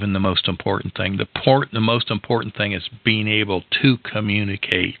not even the most important thing. The most important thing is being able to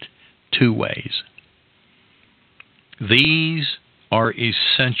communicate two ways. These are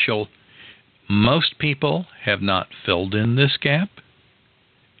essential. Most people have not filled in this gap,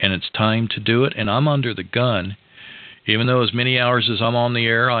 and it's time to do it, and I'm under the gun. Even though as many hours as I'm on the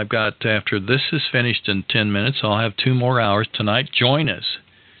air, I've got, after this is finished in 10 minutes, I'll have 2 more hours tonight. Join us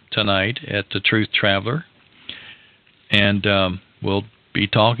tonight at the Truth Traveler, and we'll be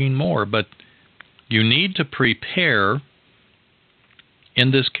talking more. But you need to prepare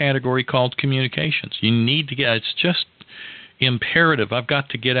in this category called communications. You need to get, it's just imperative. I've got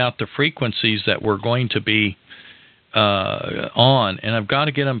to get out the frequencies that we're going to be on, and I've got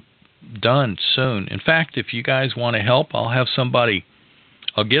to get them done soon. In fact, if you guys want to help, I'll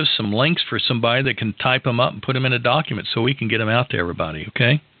give some links for somebody that can type them up and put them in a document so we can get them out to everybody,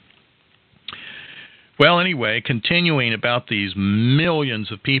 okay? Well, anyway, continuing about these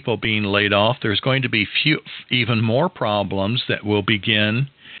millions of people being laid off, there's going to be even more problems that will begin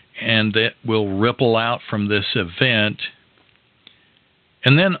and that will ripple out from this event.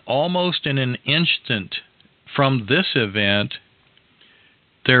 And then almost in an instant, from this event,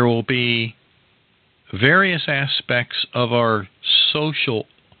 there will be various aspects of our social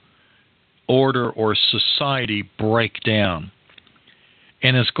order or society break down.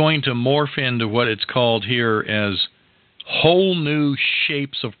 And it's going to morph into what it's called here as whole new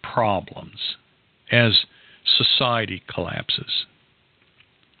shapes of problems as society collapses.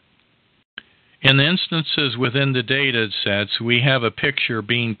 In the instances within the data sets, we have a picture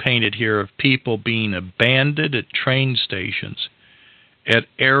being painted here of people being abandoned at train stations, at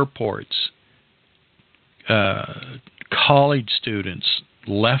airports, college students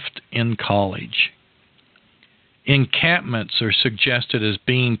left in college. Encampments are suggested as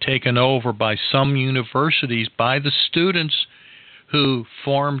being taken over by some universities by the students who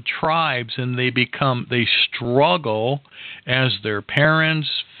form tribes, and they struggle as their parents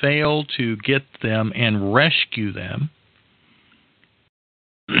fail to get them and rescue them.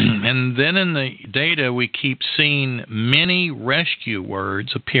 And then in the data, we keep seeing many rescue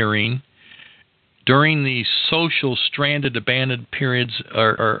words appearing during these social stranded abandoned periods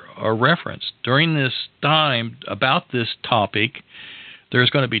are referenced. During this time, about this topic, there's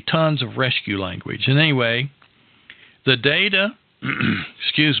going to be tons of rescue language. And anyway, the data,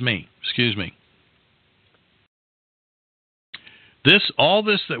 excuse me. All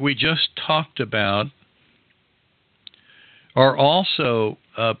this that we just talked about are also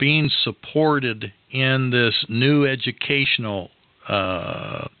being supported in this new educational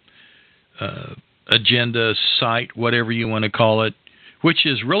agenda, site, whatever you want to call it, which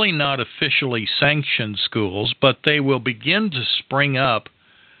is really not officially sanctioned schools, but they will begin to spring up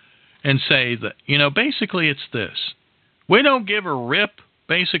and say that, basically it's this. We don't give a rip,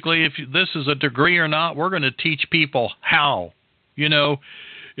 basically, if this is a degree or not. We're going to teach people how.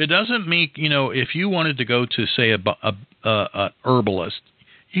 It doesn't mean, if you wanted to go to, say, a herbalist,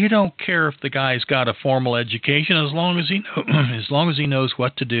 you don't care if the guy's got a formal education as long as he knows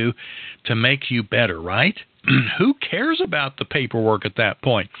what to do to make you better, right? Who cares about the paperwork at that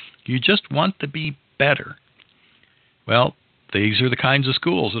point? You just want to be better. Well, these are the kinds of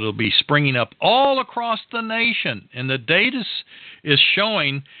schools that will be springing up all across the nation, and the data is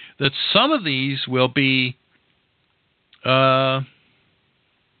showing that some of these will be,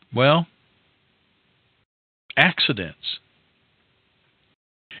 accidents.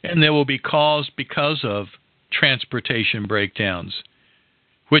 And they will be caused because of transportation breakdowns,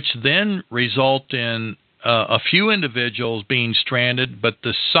 which then result in a few individuals being stranded, but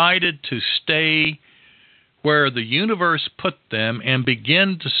decided to stay where the universe put them and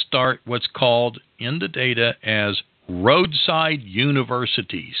begin to start what's called in the data as roadside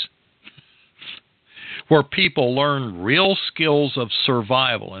universities, where people learn real skills of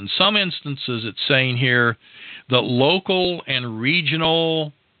survival. In some instances, it's saying here that local and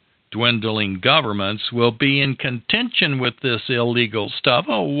regional dwindling governments will be in contention with this illegal stuff.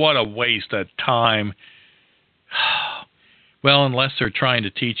 Oh, what a waste of time. Well, unless they're trying to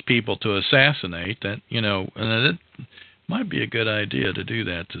teach people to assassinate, that, and it might be a good idea to do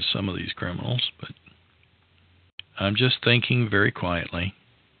that to some of these criminals, but I'm just thinking very quietly.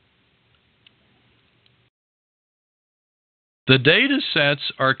 The data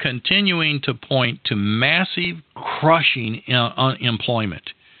sets are continuing to point to massive, crushing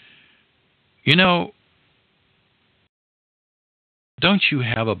unemployment. Don't you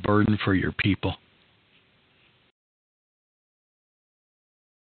have a burden for your people?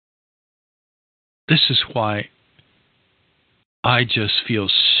 This is why I just feel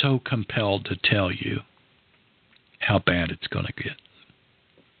so compelled to tell you how bad it's going to get.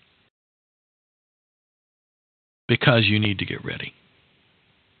 Because you need to get ready.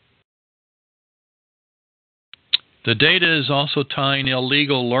 The data is also tying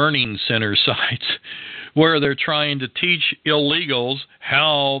illegal learning center sites where they're trying to teach illegals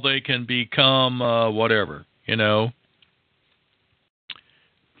how they can become whatever,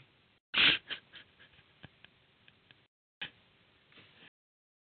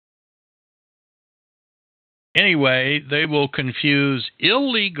 Anyway, they will confuse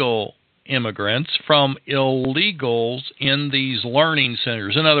illegal immigrants from illegals in these learning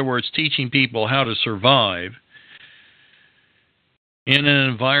centers. In other words, teaching people how to survive in an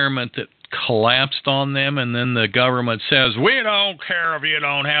environment that collapsed on them, and then the government says, we don't care if you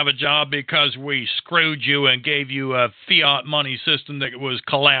don't have a job because we screwed you and gave you a fiat money system that was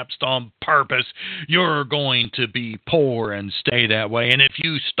collapsed on purpose. You're going to be poor and stay that way. And if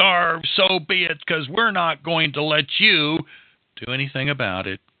you starve, so be it, because we're not going to let you do anything about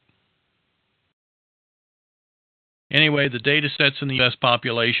it. Anyway, the data sets in the U.S.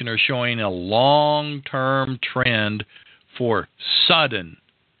 population are showing a long-term trend for sudden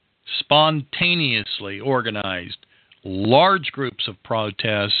spontaneously organized large groups of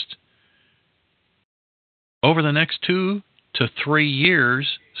protest over the next 2 to 3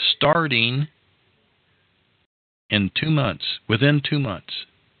 years, starting in 2 months, within 2 months.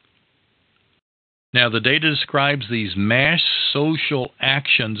 Now, the data describes these mass social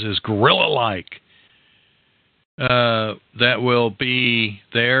actions as guerrilla-like. That will be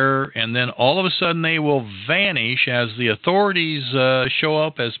there, and then all of a sudden they will vanish as the authorities show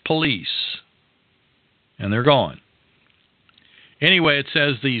up as police, and they're gone. Anyway, it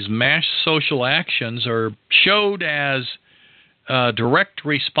says these mass social actions are showed as a direct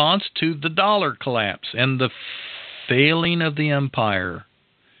response to the dollar collapse and the failing of the empire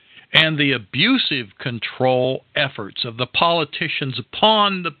and the abusive control efforts of the politicians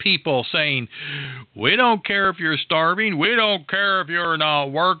upon the people, saying, we don't care if you're starving, we don't care if you're not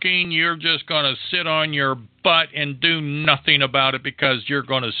working, you're just going to sit on your butt and do nothing about it because you're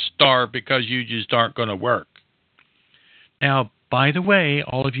going to starve because you just aren't going to work. Now, by the way,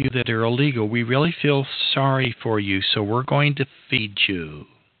 all of you that are illegal, we really feel sorry for you, so we're going to feed you.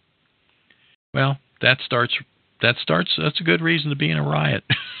 Well, that's a good reason to be in a riot.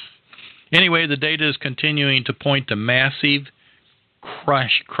 Anyway, the data is continuing to point to massive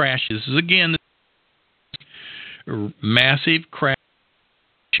crashes. Again, massive crash,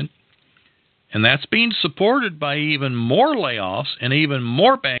 and that's being supported by even more layoffs and even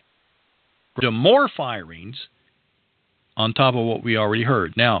more more firings on top of what we already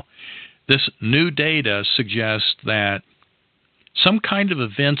heard. Now, this new data suggests that some kind of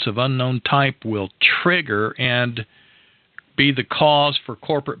events of unknown type will trigger and be the cause for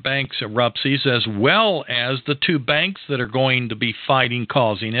corporate bankruptcies, as well as the 2 banks that are going to be fighting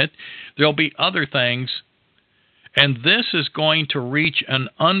causing it. There'll be other things, and this is going to reach an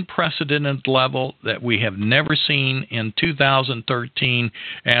unprecedented level that we have never seen in 2013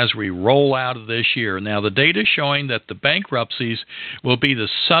 as we roll out of this year. Now, the data is showing that the bankruptcies will be the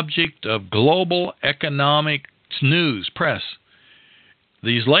subject of global economic news press.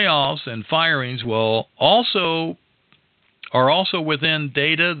 These layoffs and firings are also within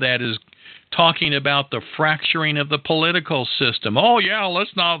data that is talking about the fracturing of the political system. Oh, yeah,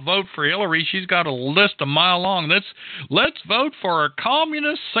 let's not vote for Hillary. She's got a list a mile long. Let's vote for a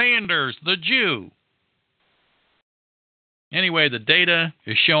communist Sanders, the Jew. Anyway, the data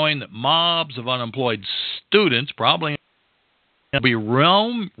is showing that mobs of unemployed students probably will be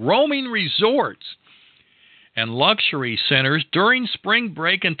roaming resorts and luxury centers during spring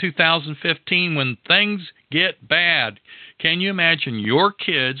break in 2015 when things get bad. Can you imagine your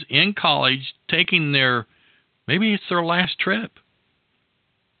kids in college taking maybe it's their last trip?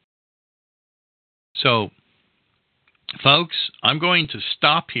 So, folks, I'm going to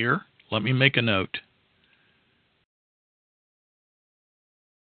stop here. Let me make a note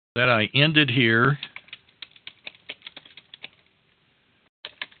that I ended here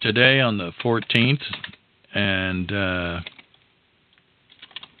today on the 14th. And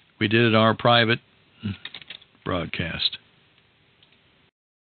we did our private broadcast.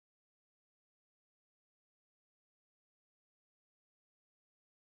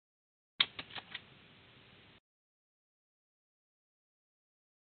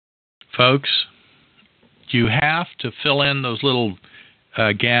 Folks, you have to fill in those little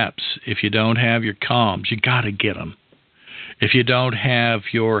gaps. If you don't have your comms, you got to get them. If you don't have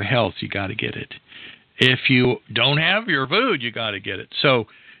your health, you got to get it. If you don't have your food, you got to get it. So,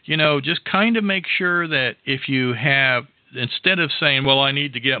 just kind of make sure that if you have, instead of saying, well, I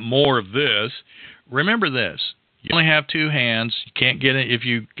need to get more of this, remember this. You only have 2 hands. You can't get it. If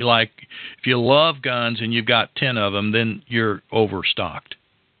you love guns and you've got 10 of them, then you're overstocked.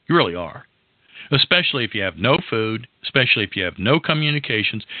 You really are. Especially if you have no food, especially if you have no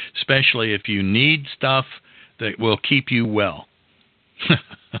communications, especially if you need stuff that will keep you well.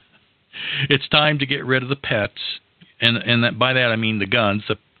 It's time to get rid of the pets, and by that I mean the guns.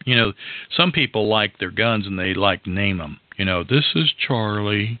 Some people like their guns and they like to name them. This is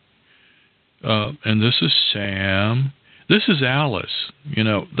Charlie, and this is Sam. This is Alice.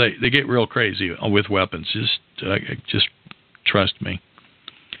 They get real crazy with weapons. Just trust me.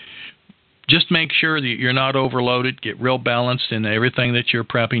 Just make sure that you're not overloaded. Get real balanced in everything that you're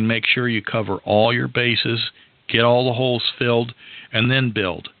prepping. Make sure you cover all your bases. Get all the holes filled, and then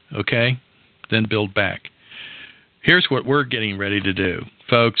build. Okay? Then build back. Here's what we're getting ready to do.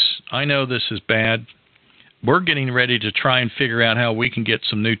 Folks, I know this is bad. We're getting ready to try and figure out how we can get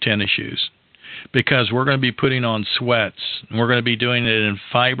some new tennis shoes, because we're going to be putting on sweats, and we're going to be doing it in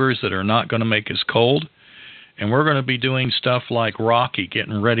fibers that are not going to make us cold, and we're going to be doing stuff like Rocky,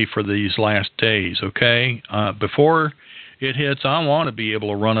 getting ready for these last days, okay? Before it hits, I want to be able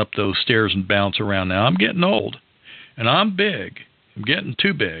to run up those stairs and bounce around now. I'm getting old, and I'm big. I'm getting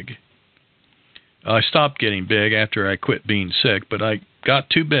too big. I stopped getting big after I quit being sick, but I got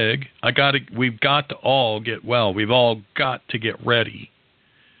too big. We've got to all get well. We've all got to get ready.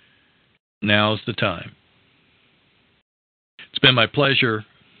 Now's the time. It's been my pleasure,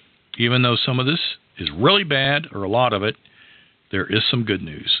 even though some of this is really bad, or a lot of it, there is some good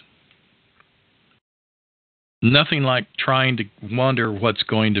news. Nothing like trying to wonder what's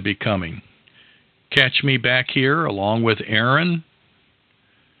going to be coming. Catch me back here along with Aaron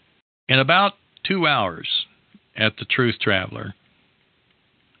in about 2 hours at the Truth Traveler.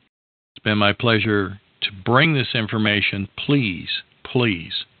 It's been my pleasure to bring this information. Please,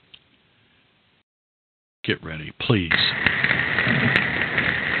 please, get ready, please.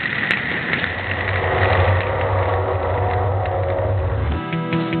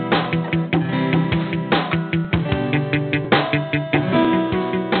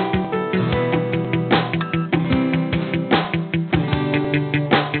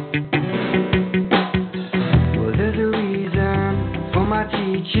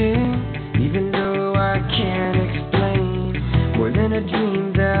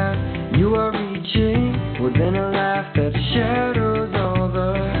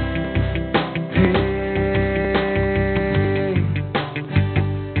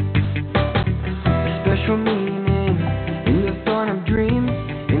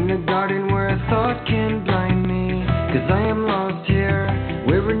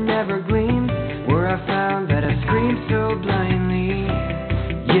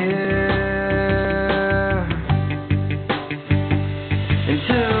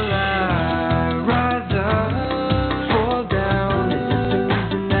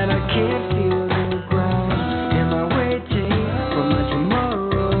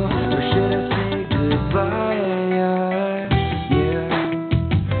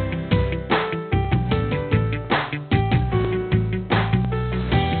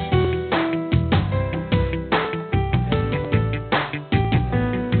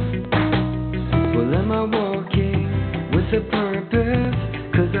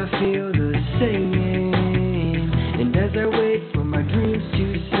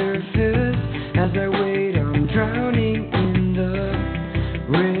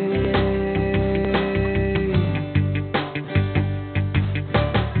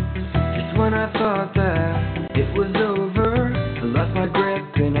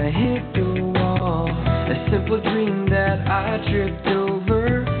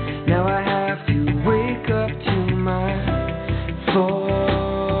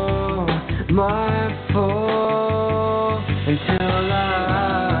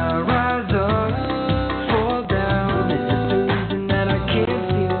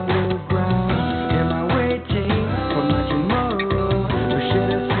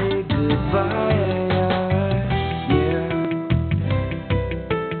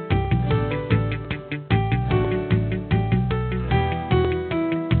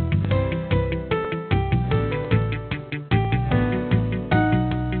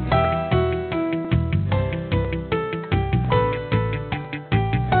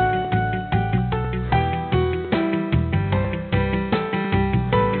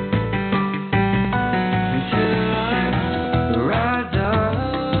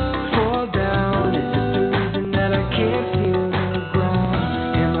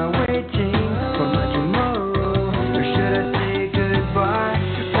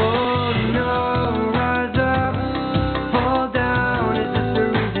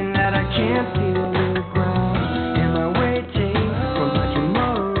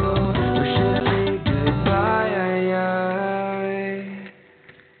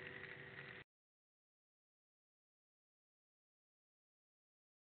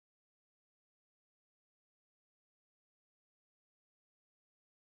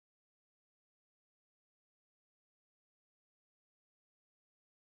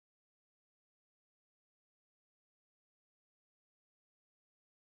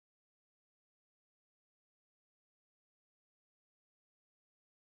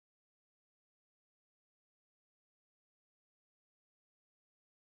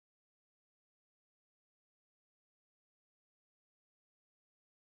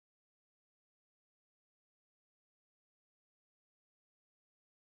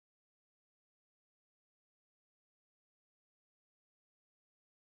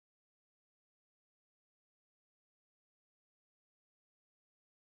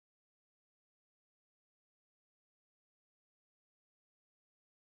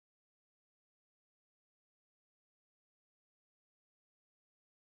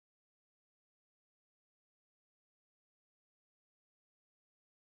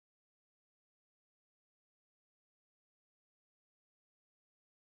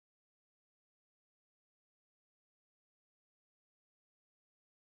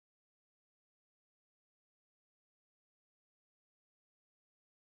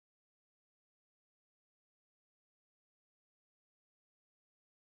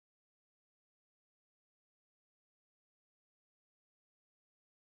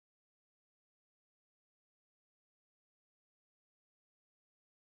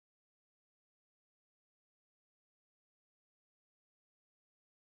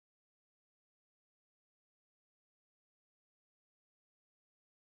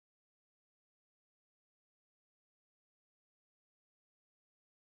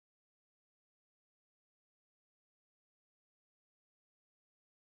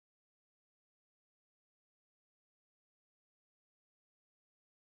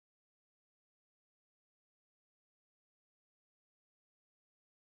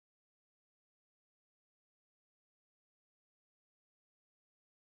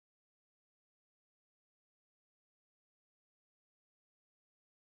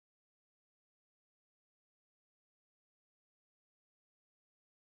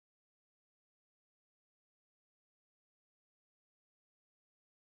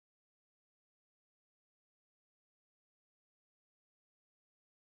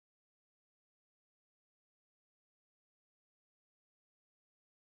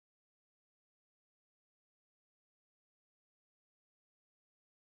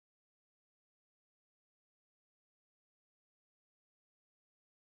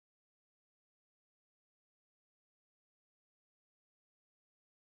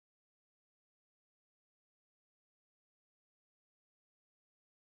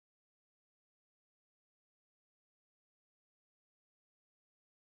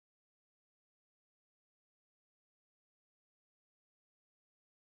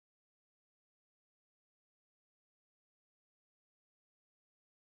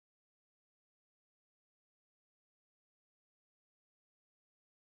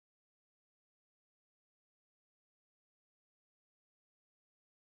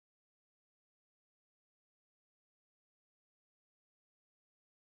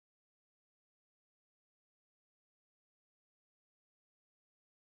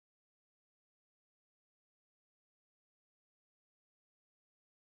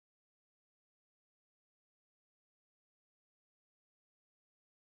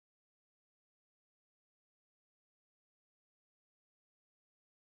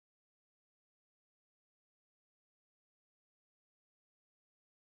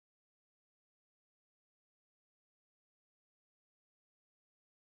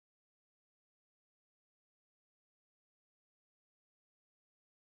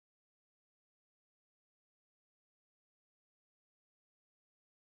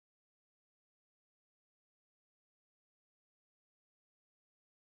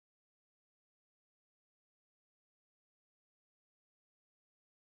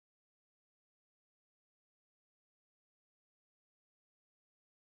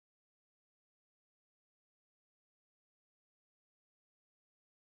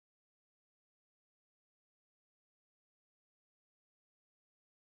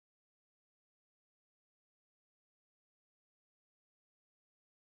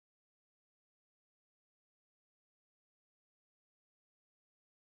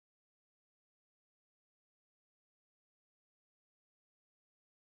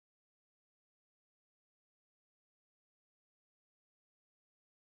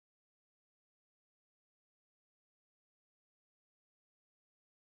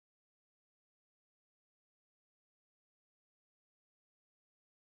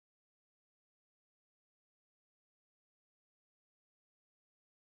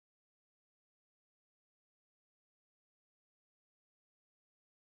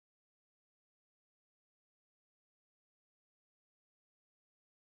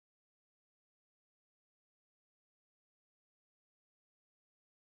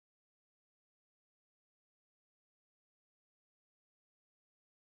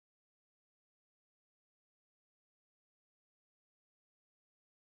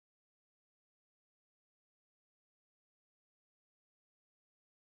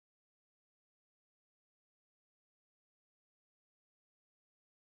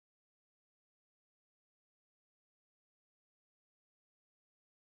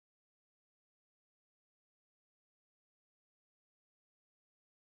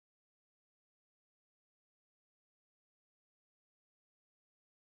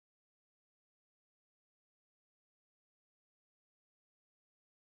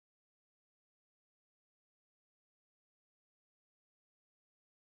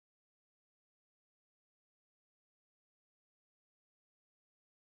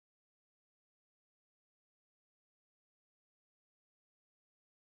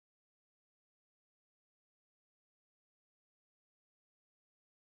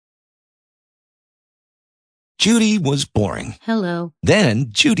 Judy was boring. Hello.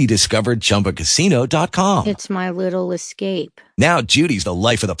 Then Judy discovered ChumbaCasino.com. It's my little escape. Now Judy's the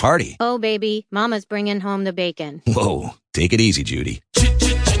life of the party. Oh, baby, mama's bringing home the bacon. Whoa, take it easy, Judy.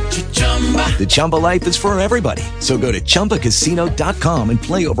 The Chumba life is for everybody. So go to ChumbaCasino.com and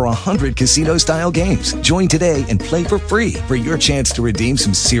play over 100 casino-style games. Join today and play for free for your chance to redeem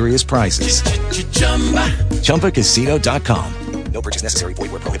some serious prizes. ChumbaCasino.com. No purchase necessary.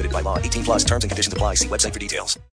 Void where prohibited by law. 18 plus terms and conditions apply. See website for details.